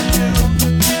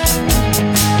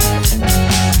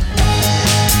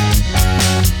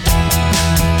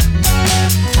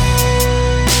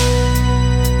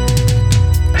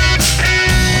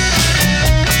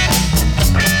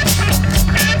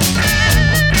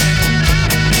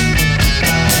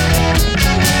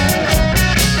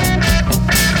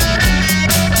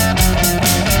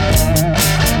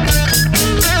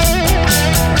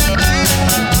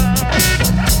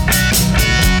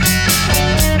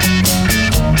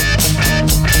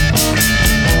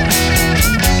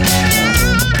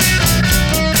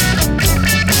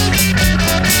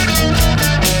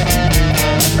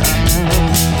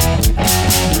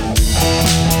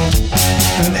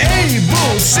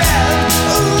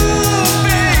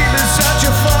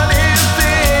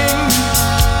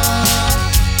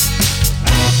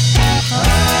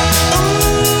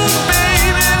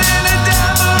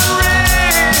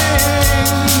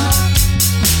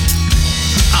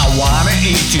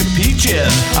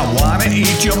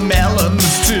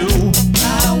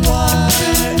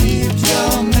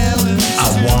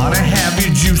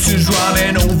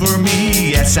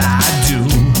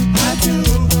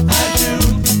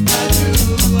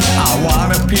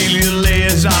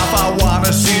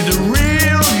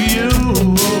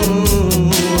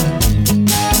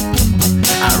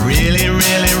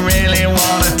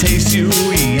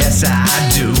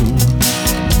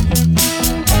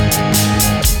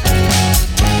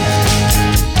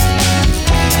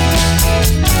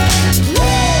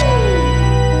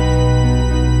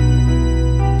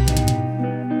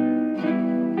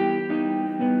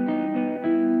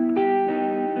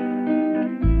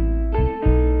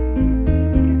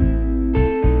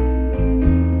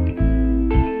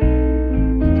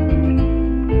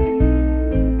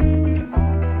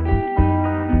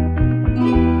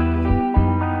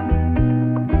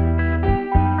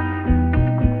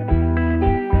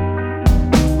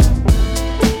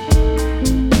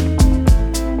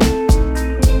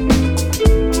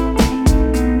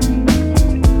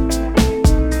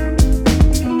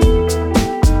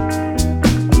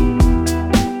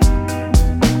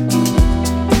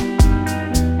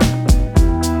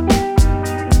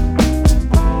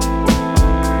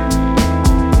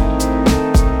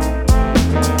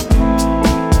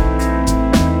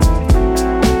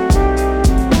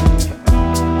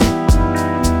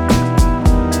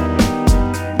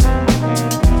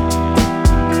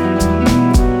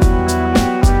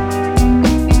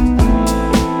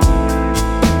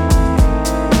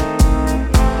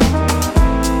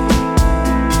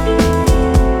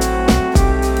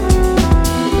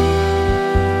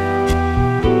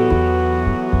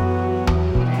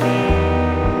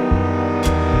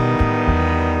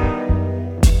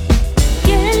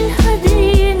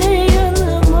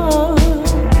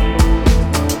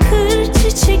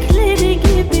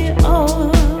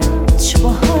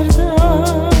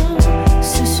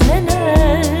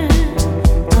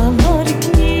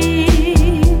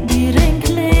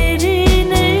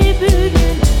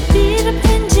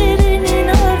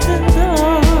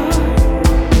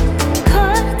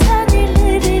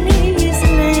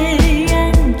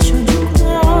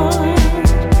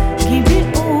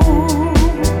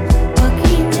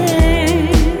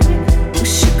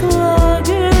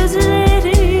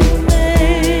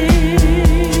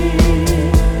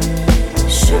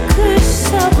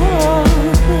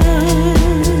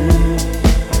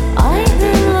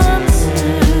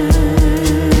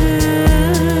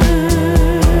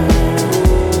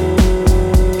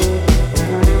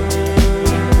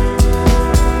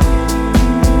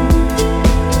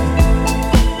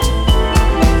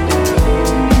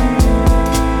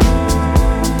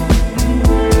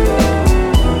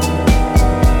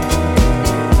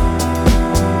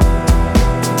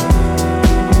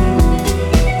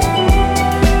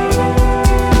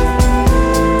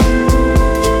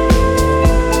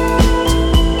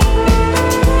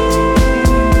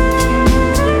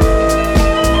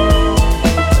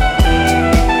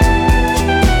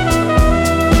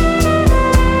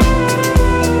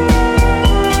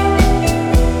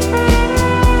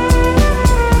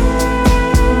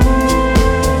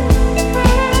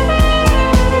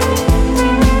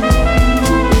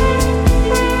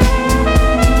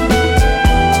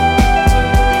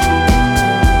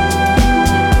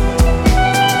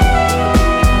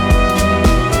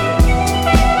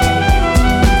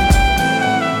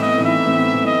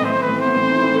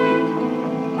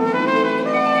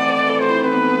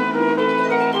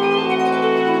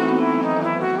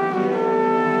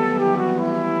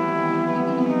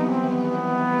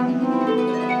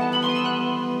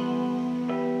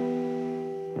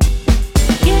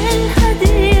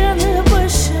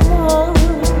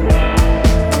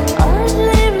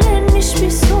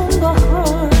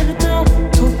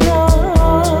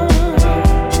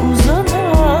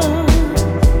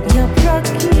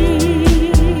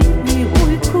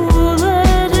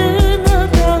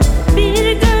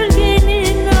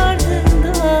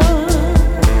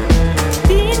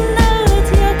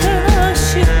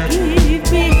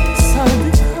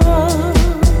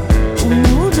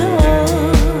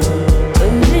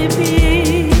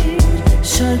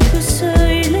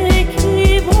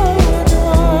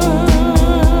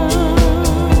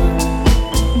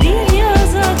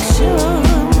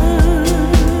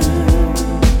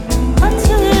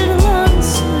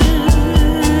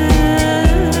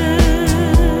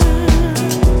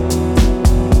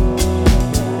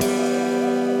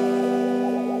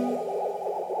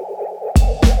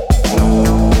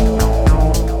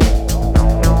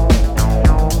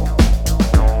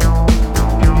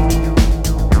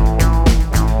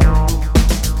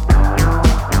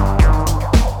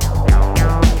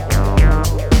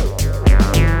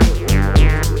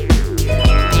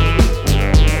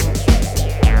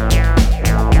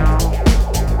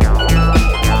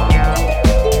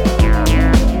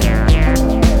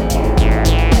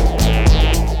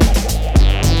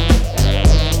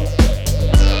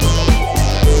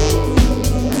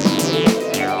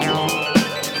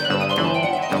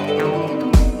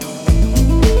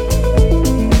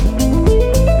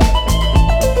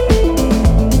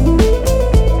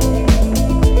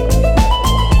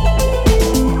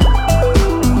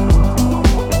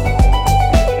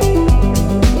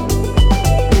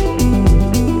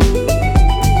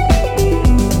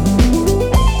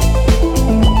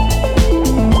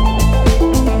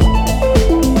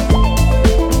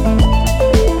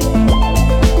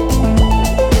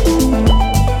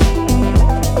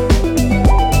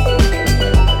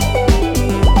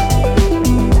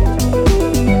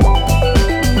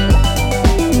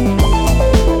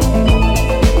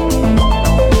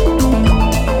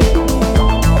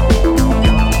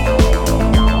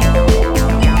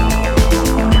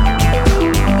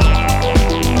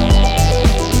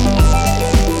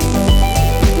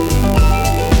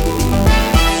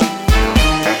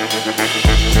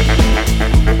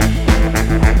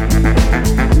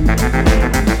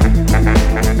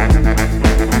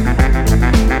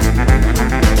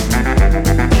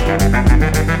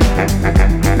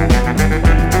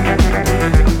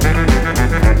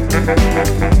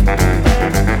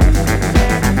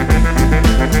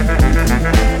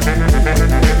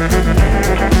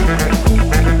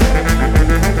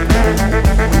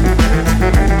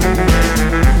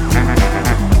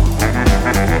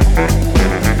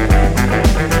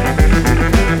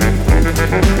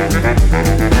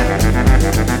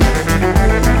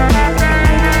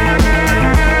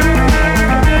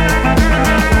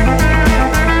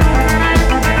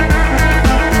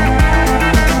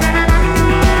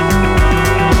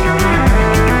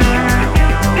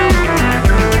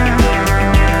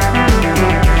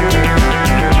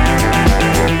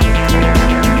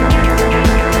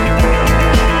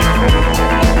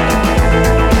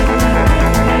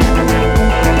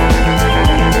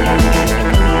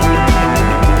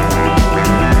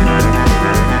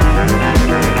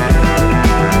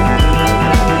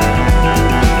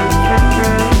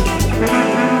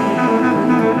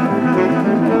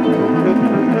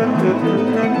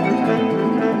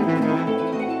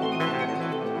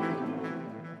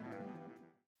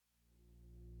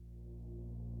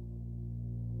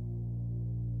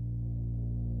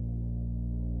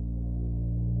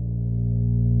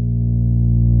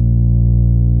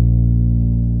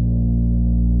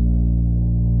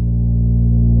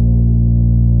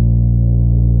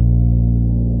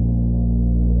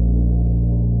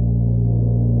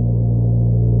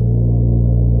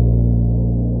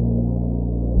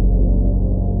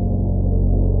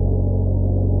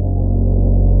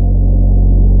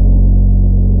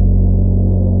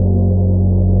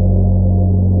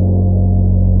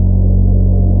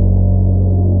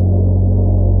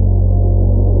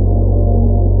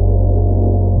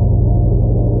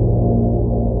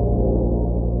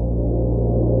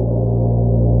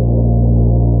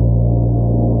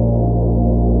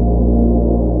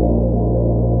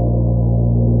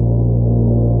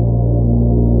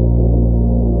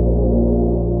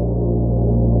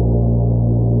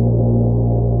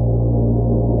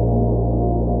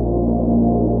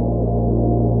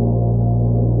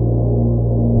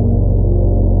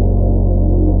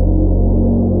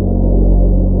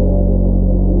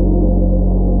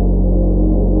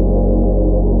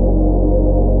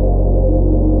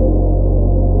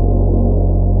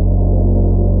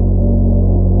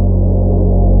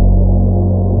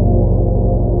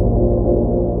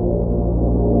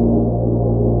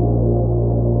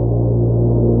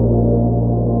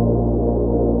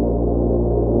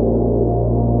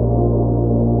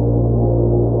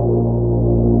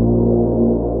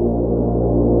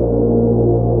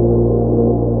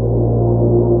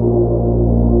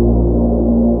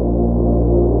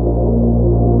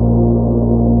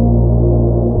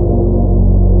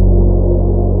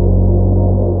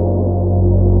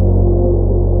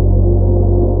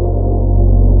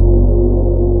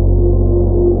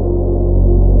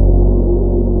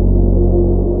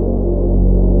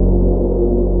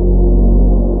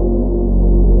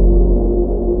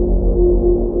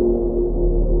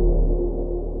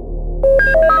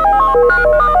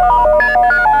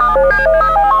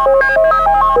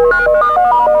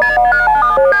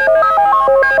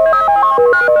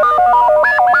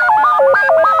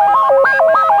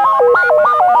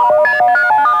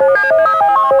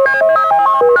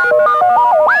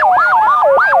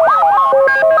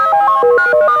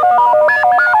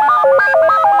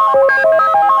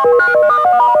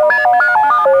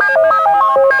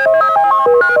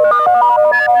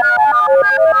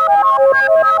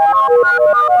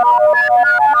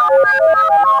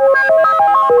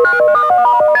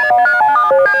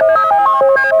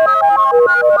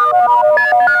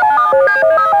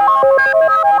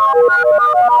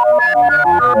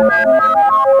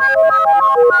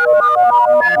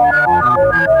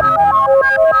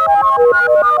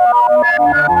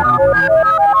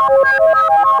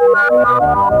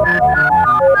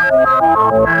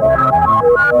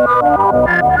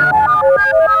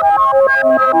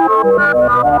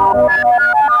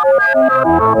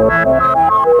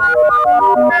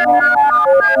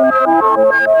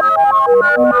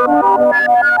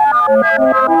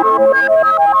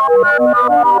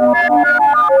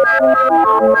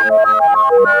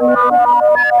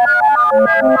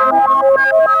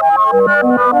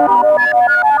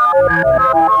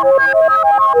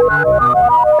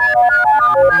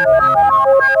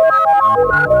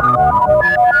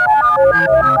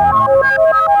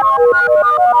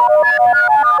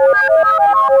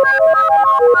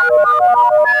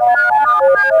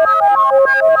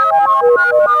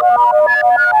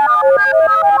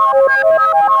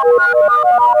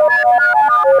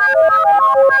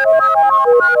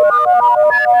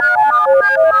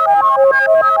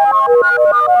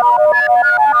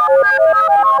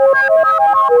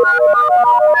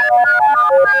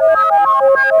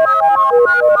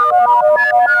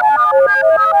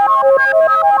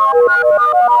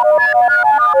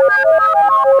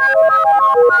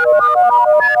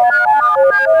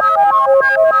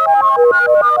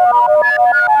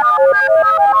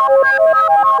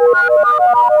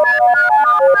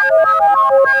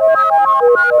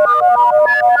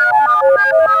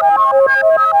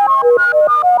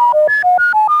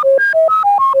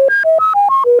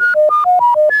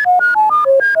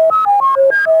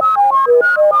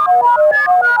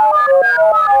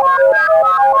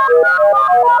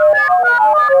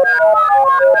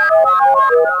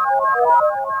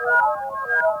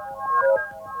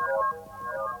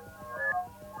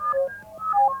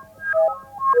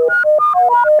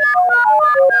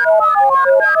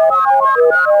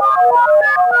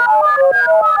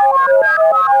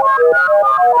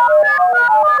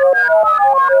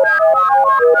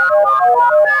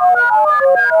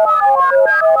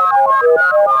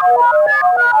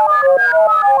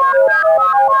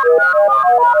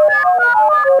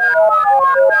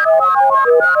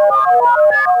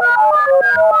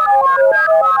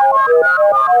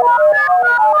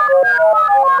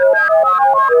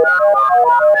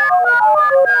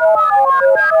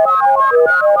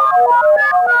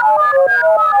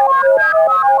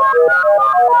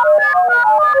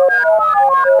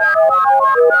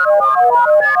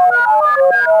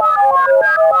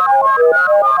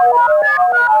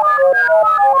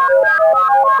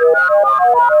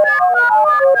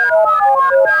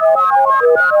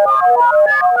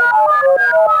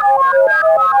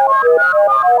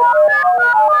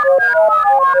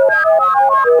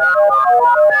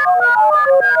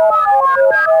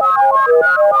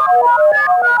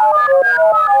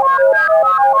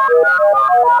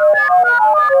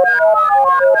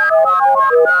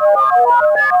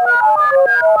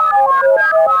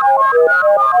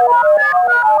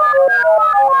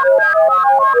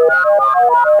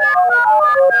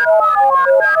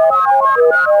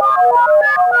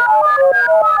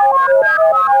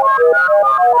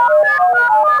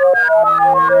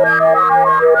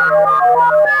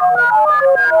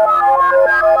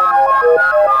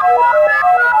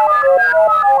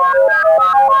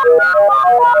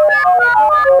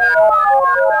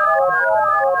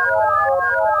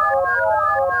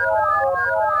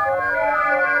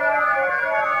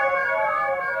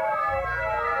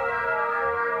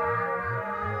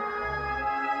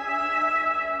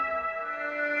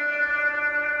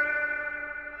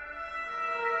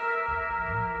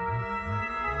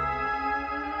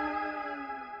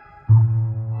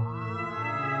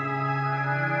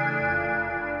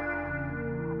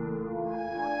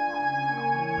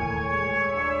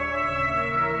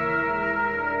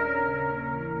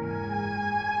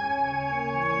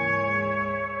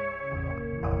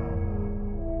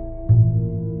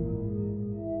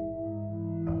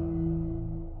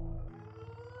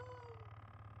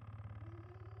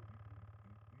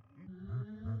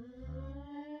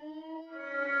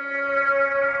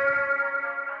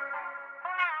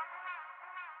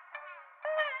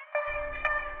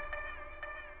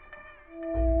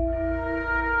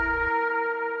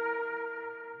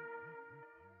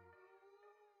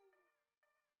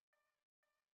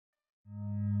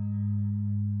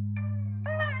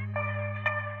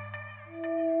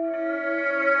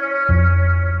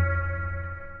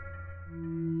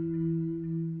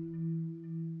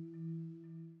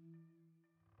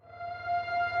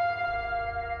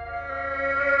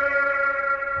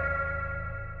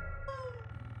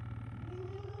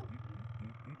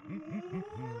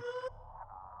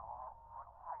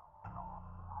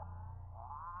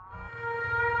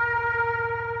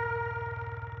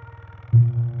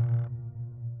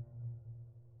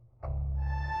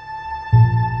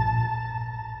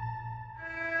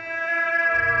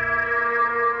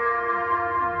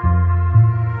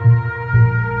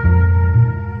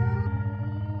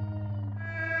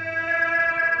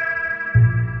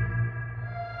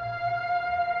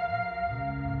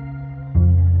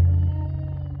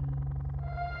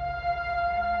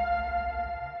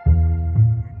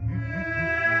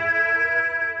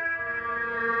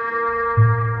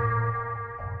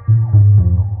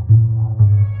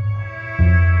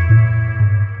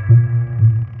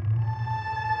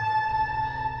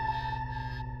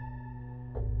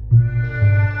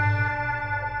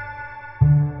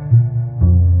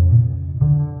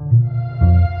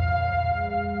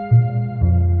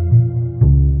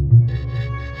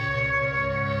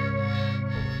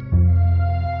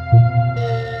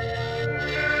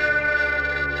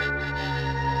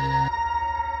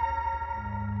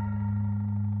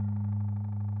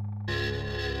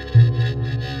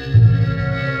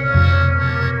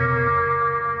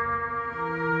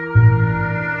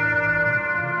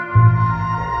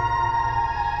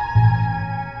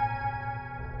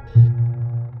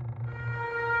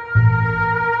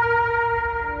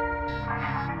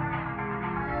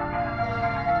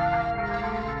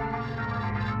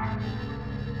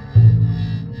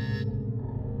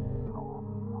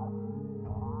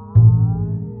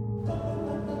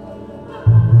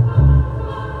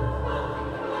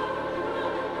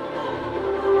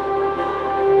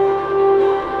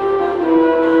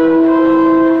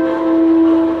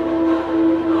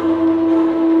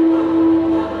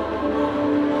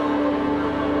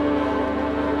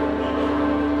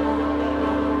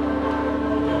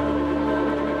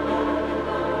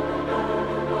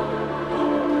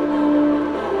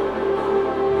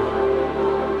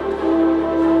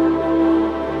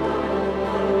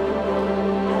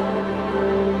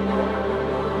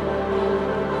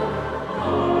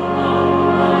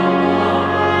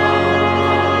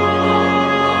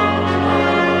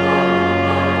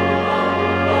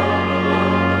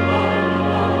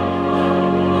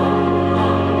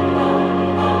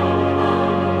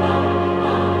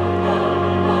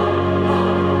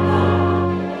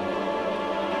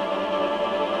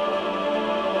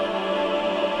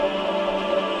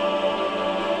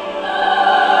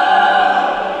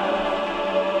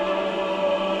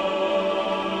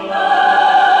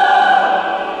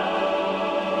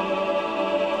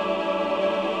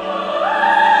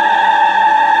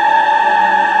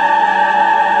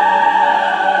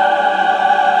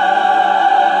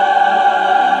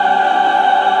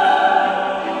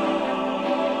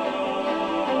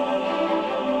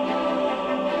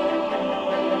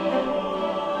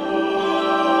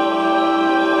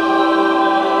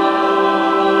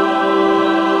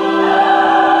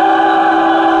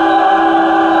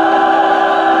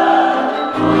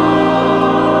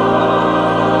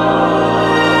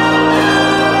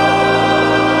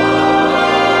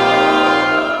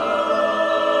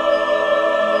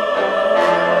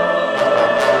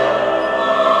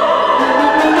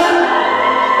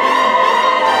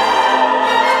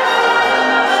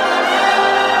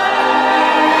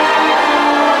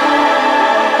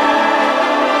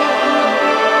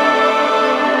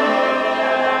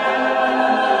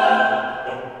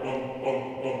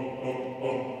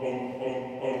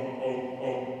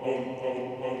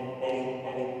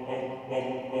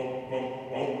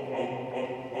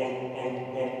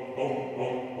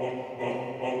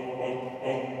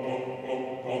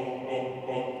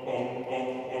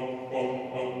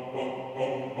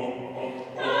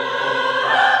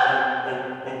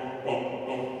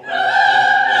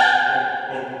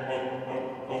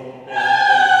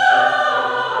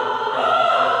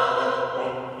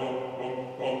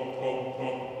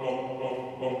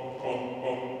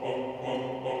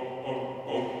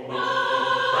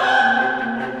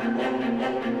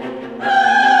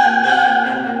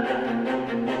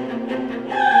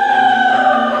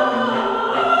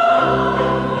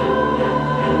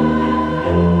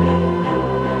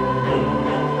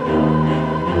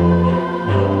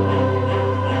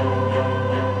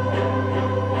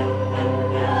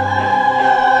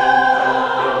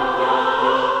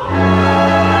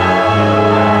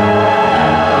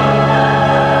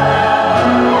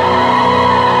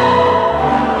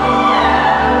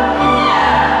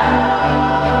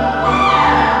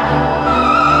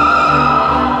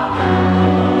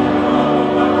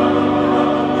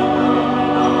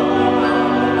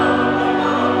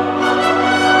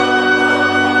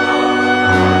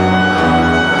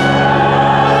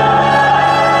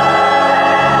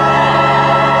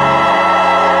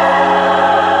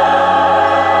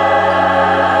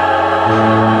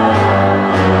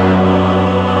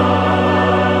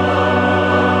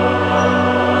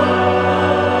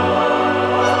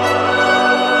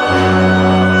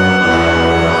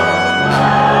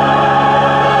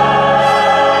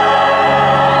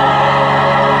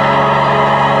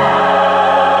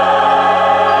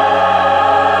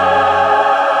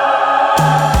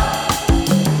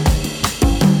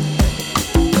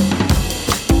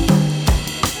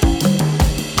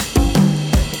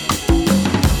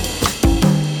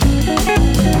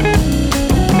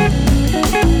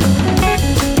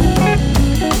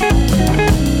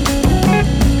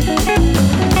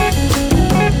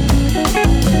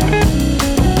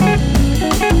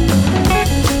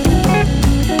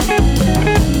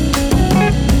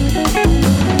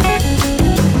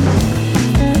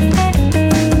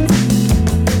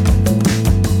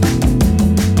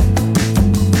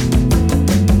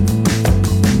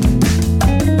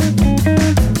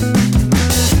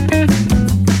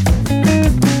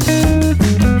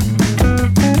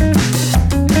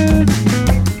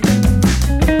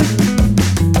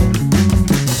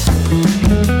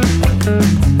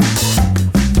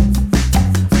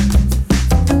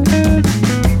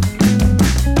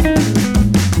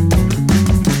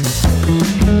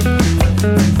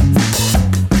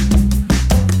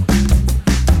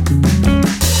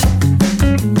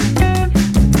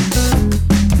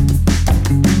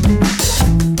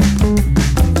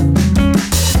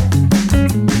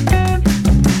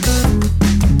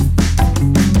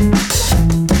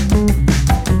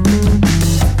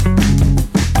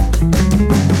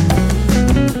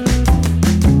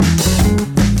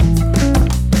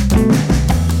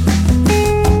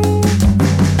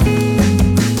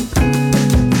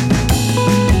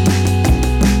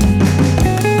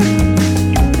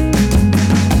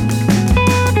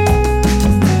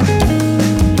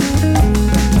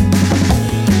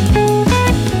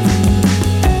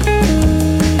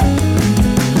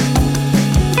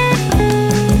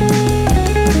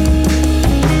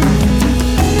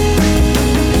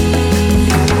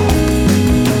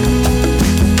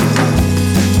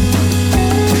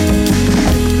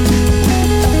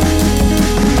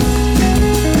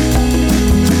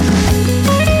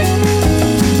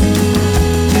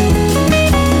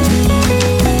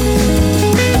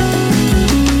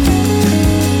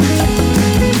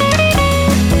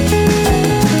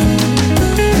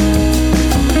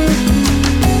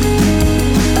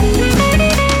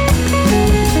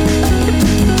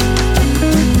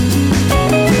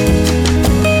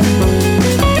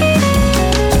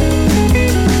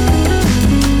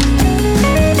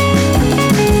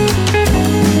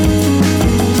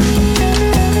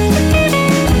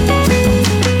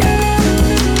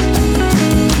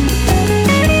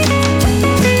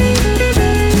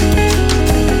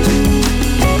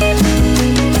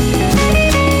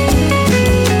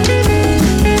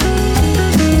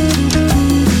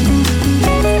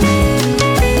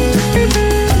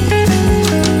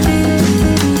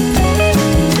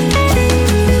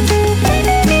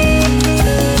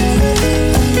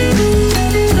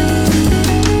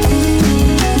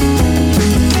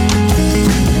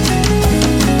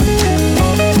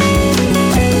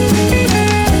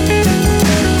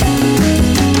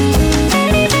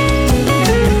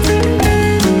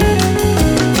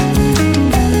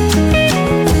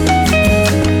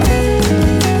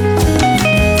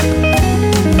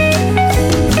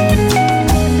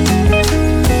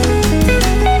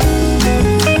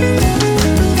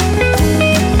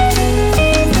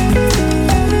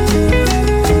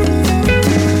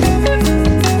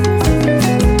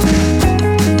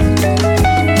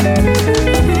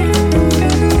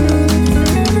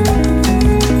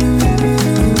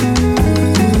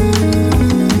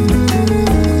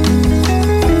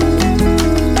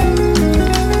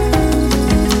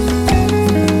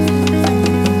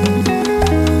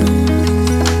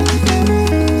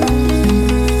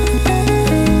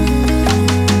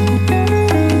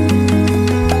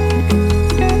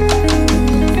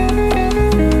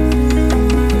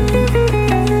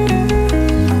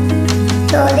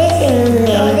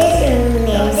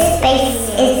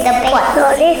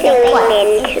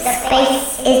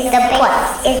 the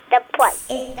Plots. Is the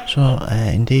Plots. So,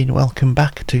 indeed, welcome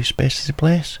back to Space is a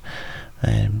Place.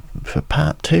 For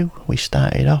part 2, we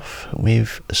started off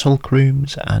with Sulk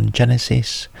Rooms and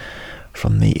Genesis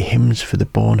from the Hymns for the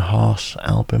Born Horse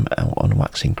album out on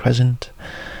Waxing Crescent.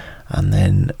 And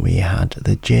then we had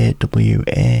the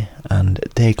JWA and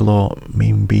Dayglow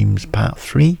Moonbeams Part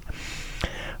 3.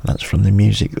 That's from the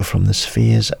Music from the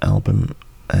Spheres album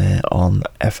on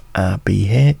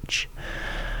FRBH.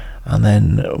 And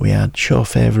then we had show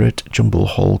favourite Jumble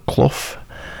Hall Clough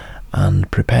and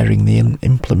Preparing the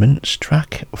Implements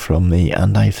track from the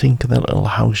And I Think the Little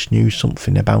House Knew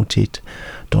Something About It,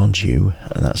 Don't You?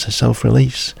 And that's a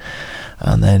self-release.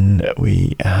 And then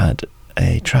we had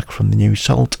a track from the new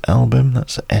Salt album,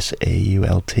 that's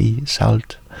SAULT,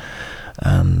 Salt.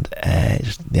 And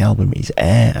the album is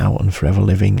Air, out on Forever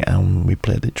Living, and we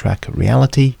played the track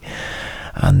Reality.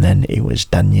 And then it was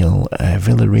Daniel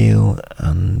Villarreal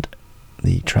and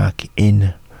the track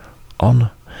In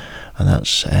On, and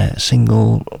that's a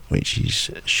single which is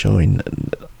showing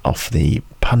off the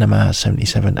Panama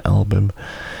 77 album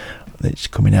that's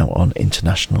coming out on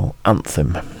International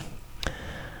Anthem.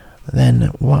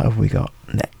 Then what have we got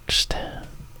next?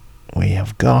 We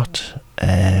have got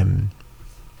I'm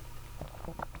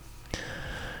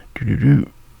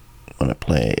gonna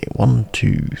play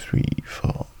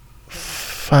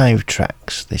 5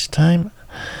 tracks this time.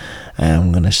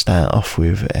 I'm going to start off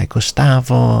with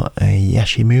Gustavo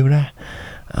Yashimura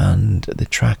and the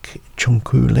track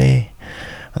Chunkule,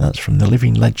 and that's from the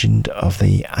living legend of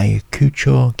the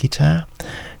Ayacucho guitar.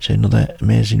 It's another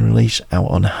amazing release out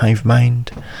on Hive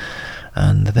Mind.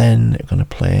 And then I'm going to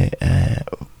play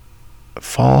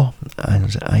 4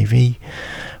 as IV,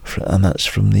 and that's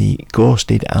from the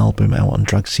Ghosted album out on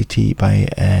Drag City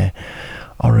by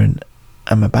Oren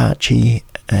Amabachi,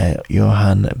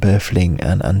 Johan Berfling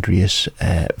and Andreas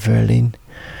Verlin.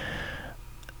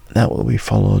 That will be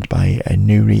followed by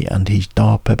Nuri and his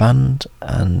Dorper band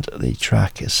and the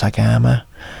track Sagama,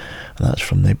 and that's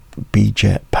from the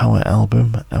B-Jet Power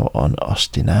album out on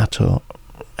Ostinato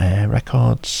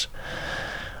Records.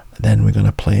 Then we're going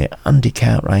to play Andy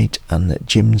Cartwright and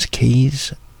Jim's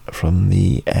Keys from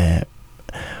the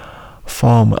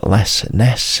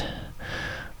Formlessness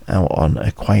out on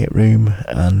A Quiet Room.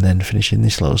 And then finishing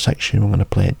this little section, we're going to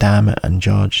play Dharma and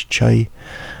George Choi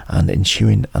and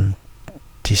Ensuing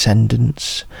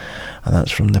Descendants, and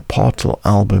that's from the Portal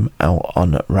album out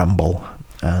on Ramble.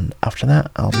 And after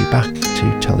that I'll be back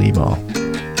to tell you more.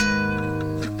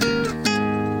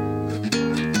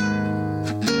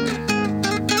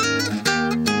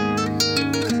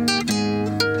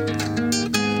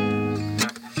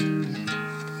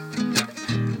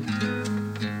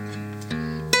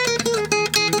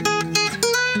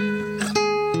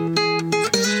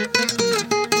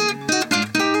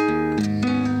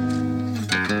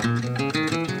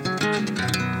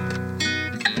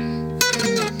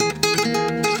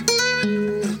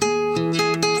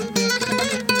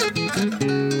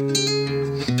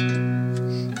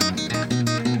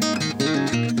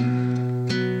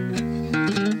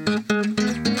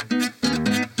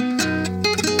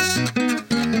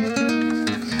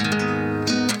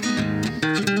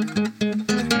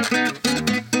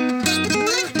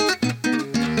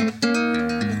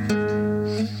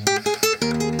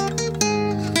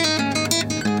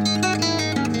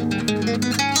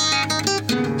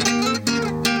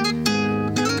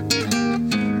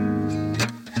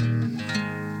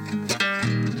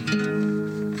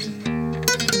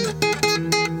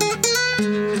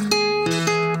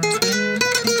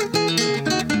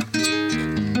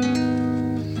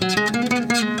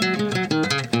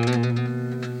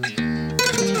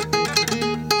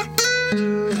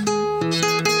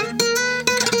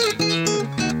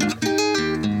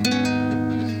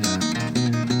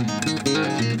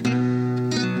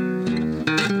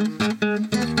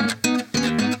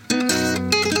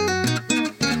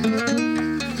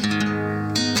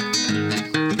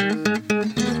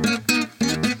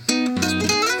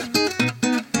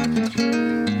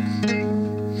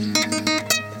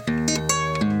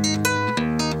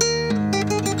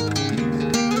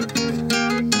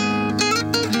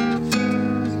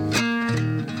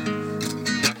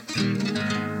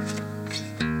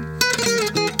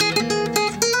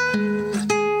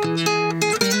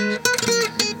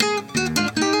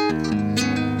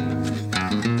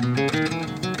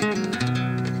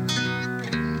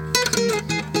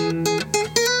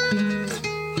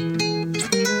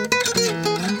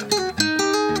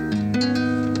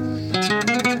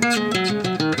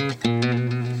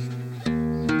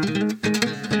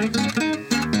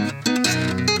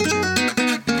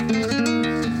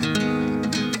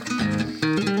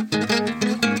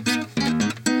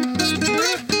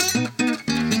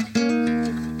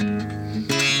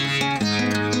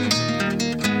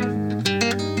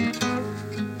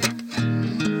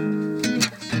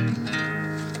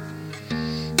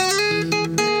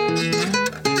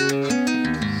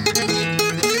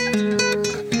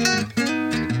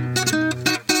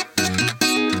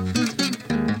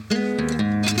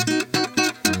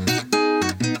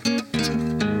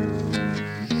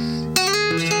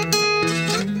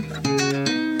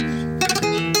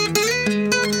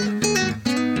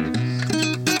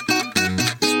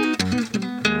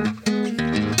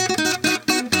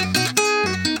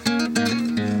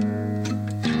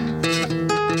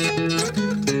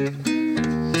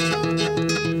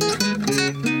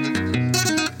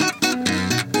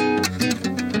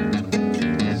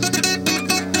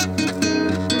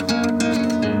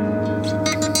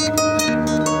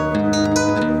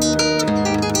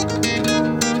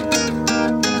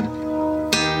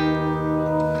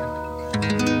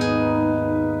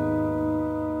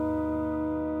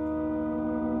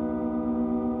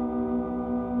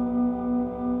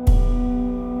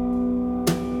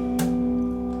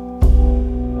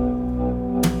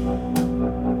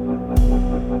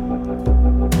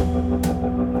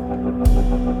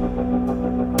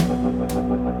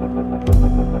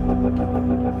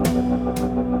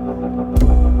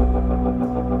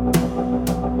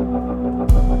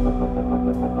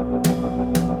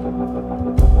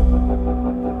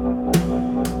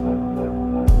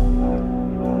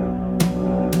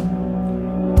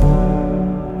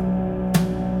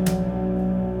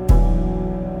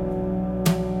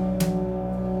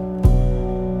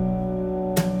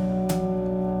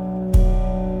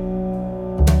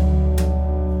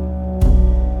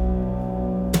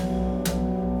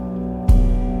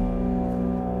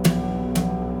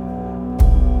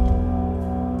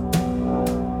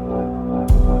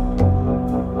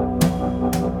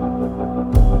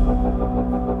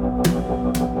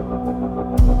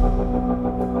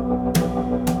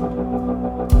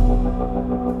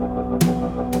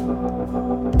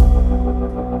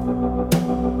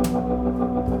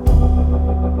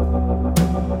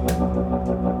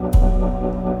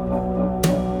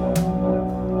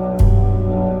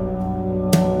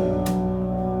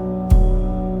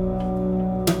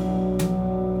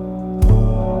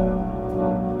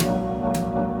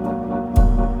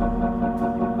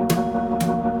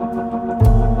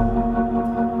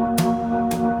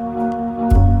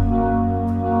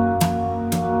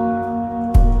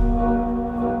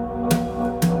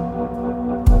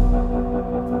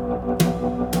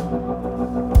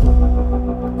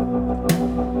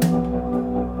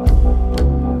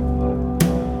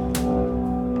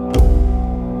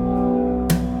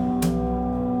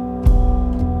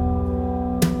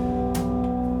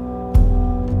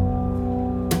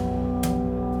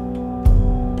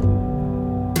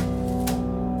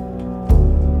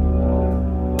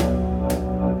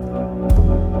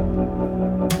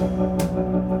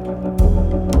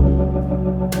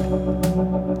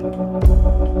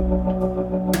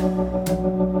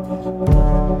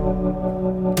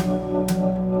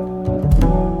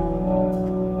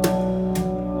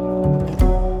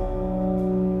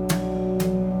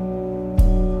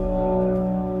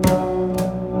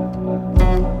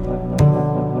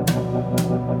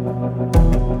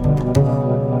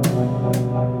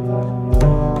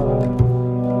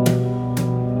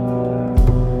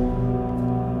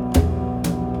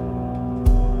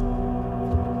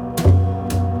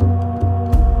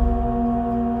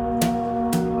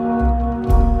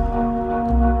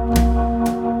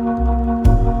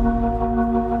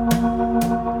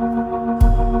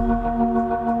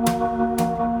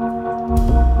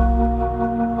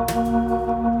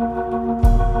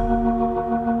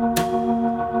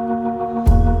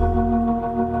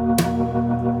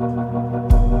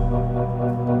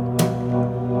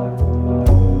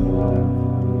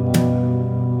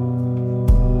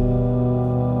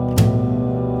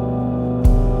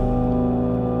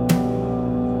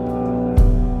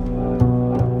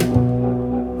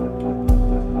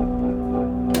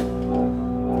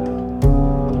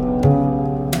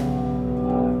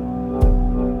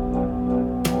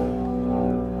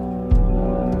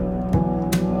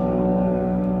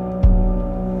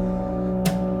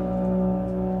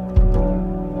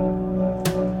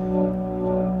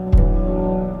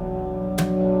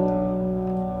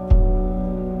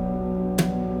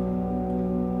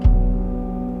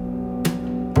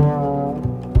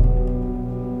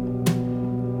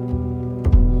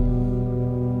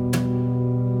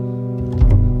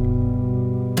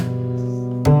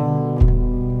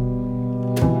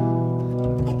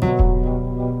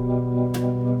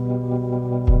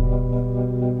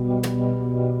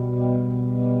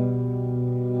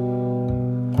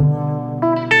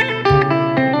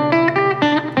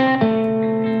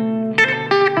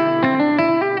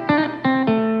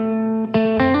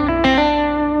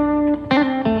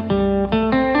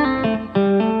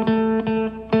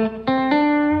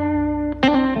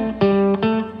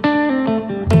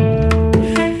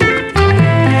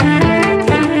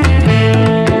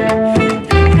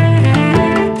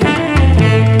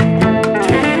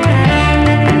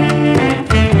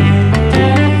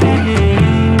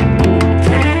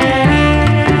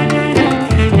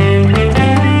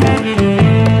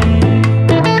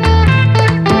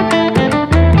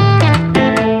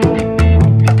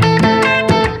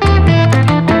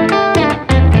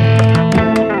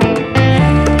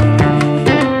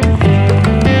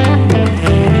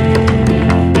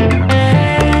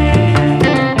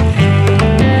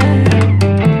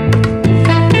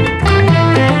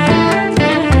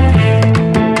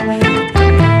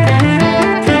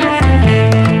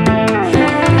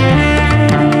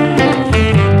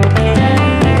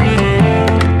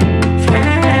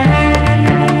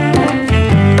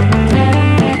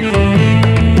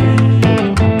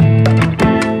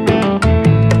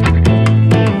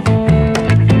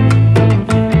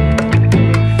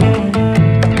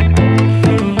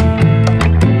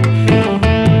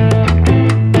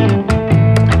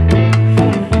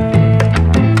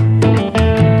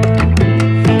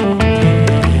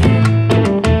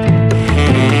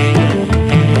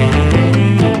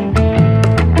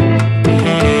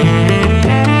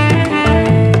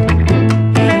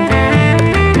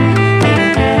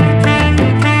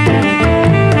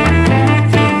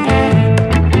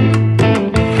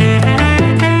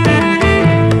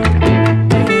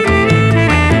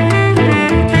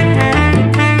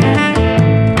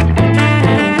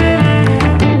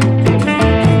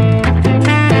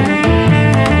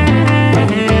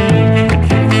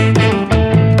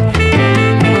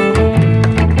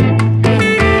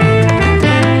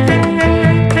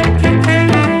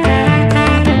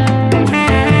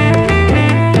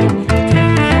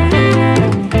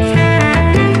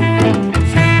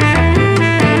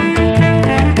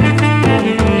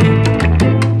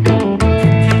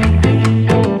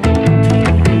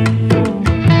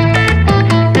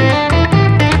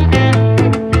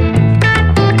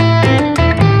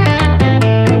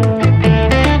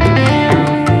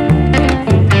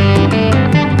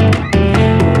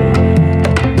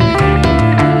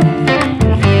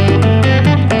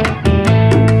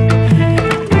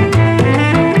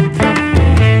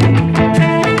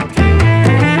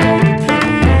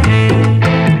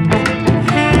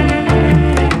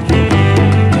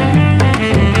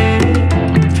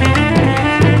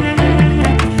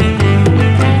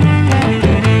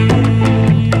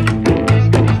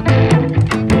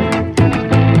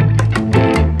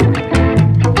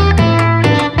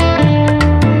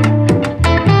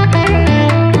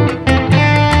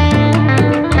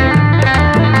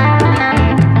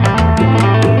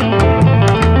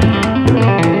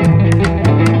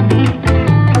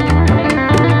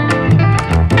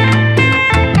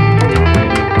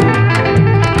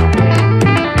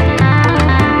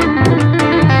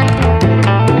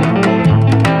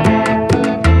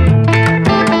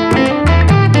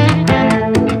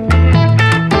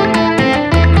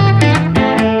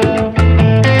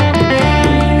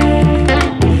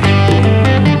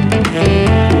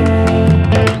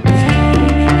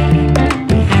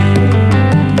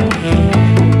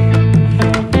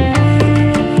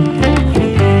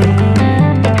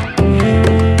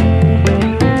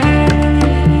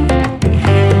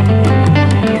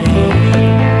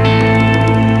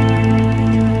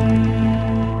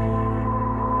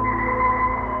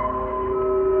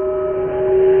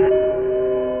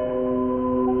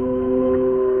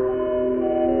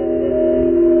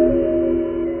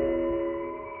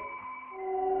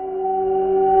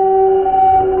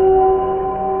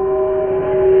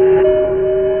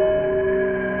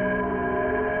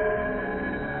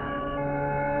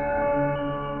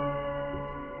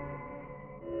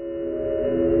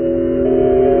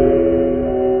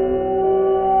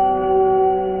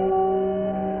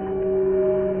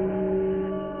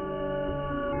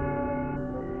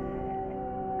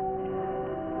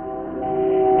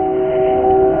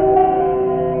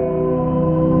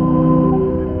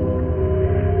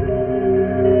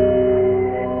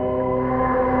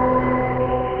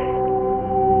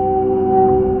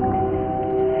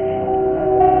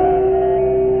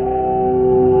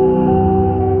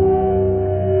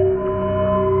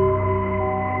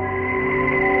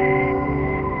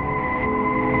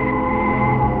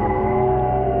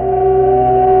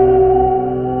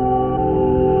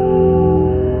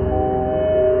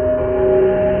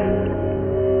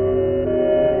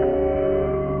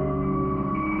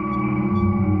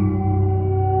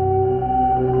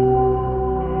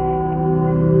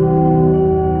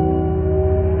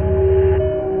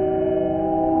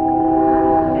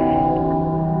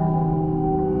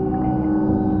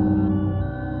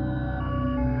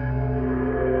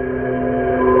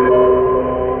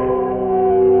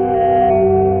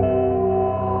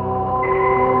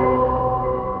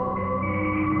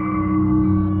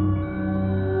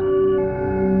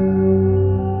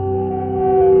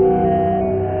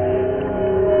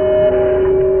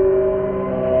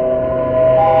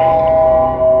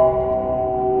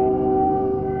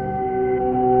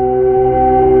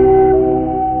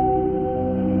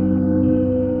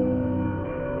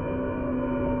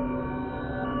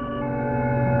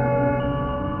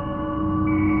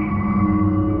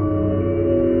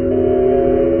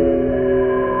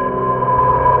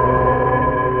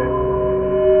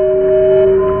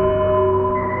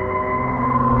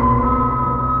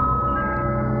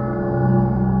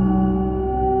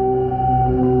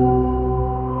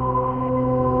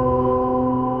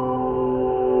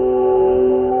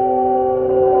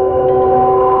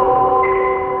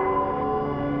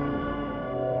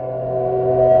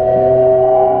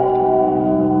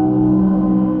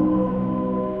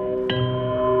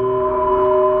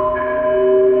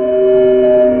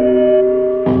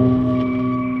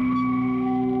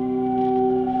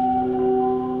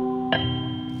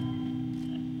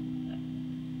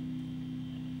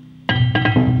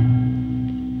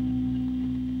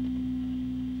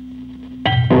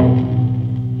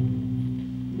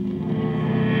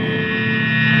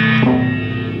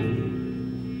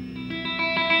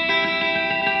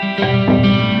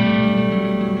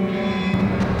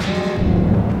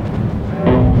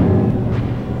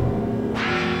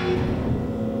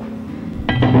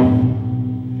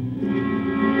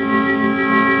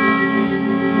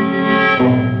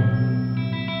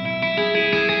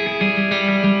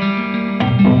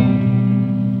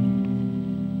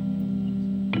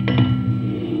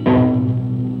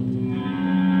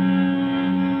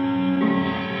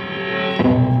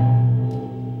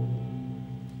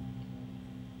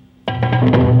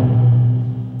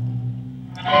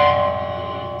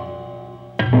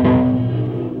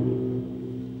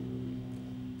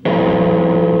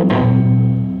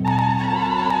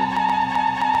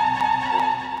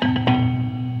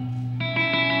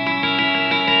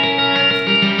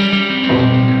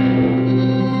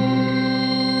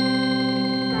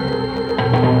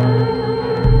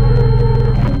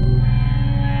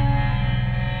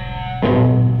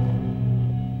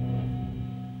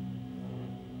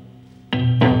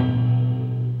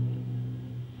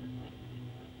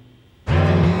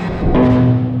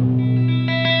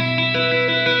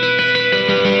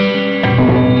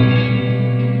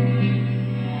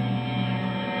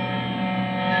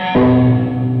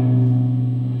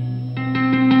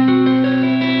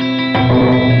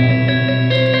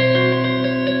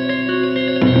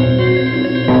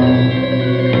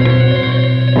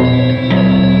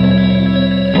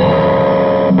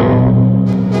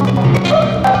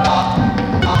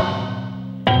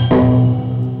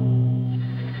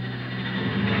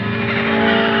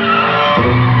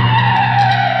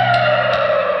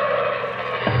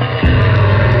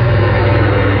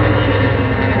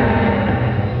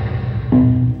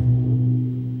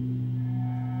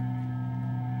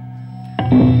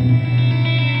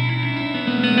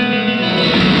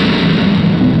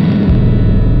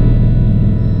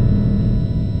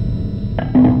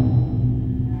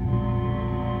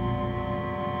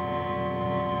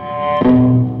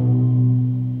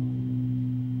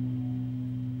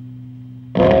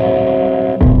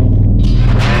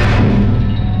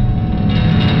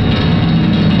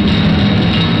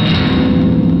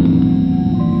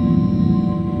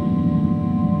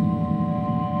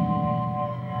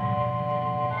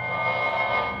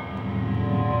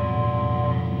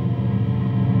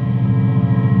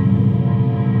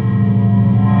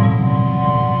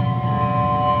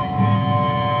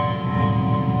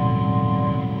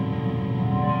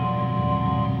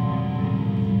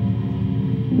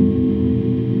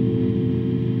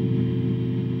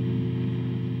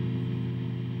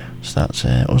 listeners, that's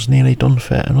us nearly done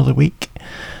for another week.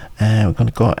 We're going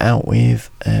to go out with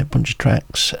a bunch of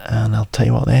tracks, and I'll tell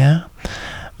you what they are,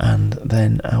 and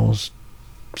then I'll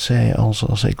say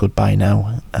goodbye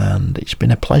now. And it's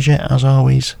been a pleasure as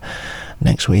always.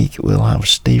 Next week we'll have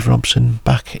Steve Robson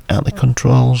back at the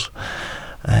controls,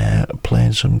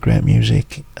 playing some great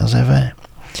music as ever.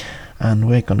 And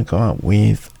we're going to go out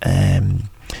with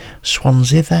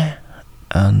Swanzither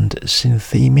and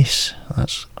Synthemis.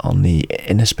 That's on the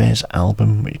Inner Space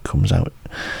album, which comes out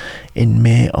in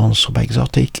May on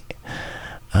Subexotic.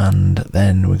 And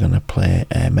then we're going to play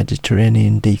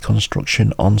Mediterranean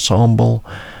Deconstruction Ensemble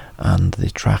and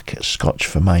the track Scotch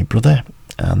for My Brother,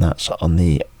 and that's on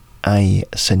the I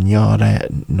Signora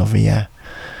Novia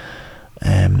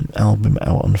album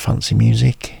out on Fancy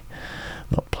Music.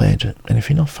 Not played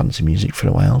anything off Fancy Music for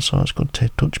a while, so it's good to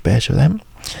touch base with them.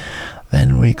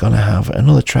 Then we're going to have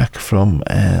another track from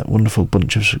a wonderful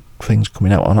bunch of things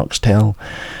coming out on Oxtail,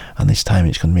 and this time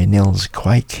it's going to be Nils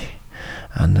Quake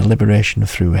and The Liberation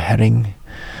Through Herring,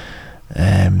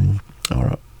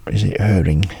 or is it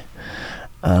Herring?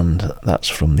 And that's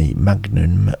from the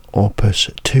Magnum Opus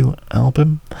 2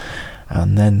 album.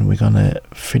 And then we're going to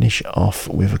finish off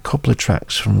with a couple of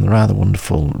tracks from the rather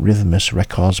wonderful Rhythmus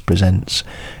Records presents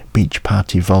Beach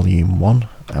Party Volume 1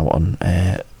 out on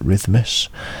Rhythmus.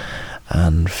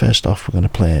 And first off we're going to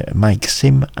play Mike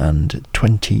Sim and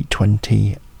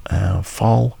 2020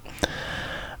 Fall,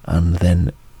 and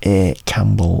then A.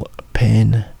 Campbell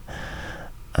Payne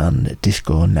and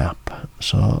Disco Nap.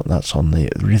 So that's on the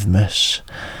Rhythmus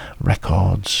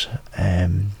Records,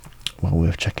 well,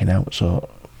 worth checking out. So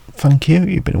thank you,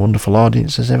 you've been a wonderful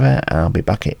audience as ever. I'll be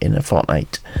back in a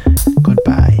fortnight.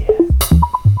 Goodbye.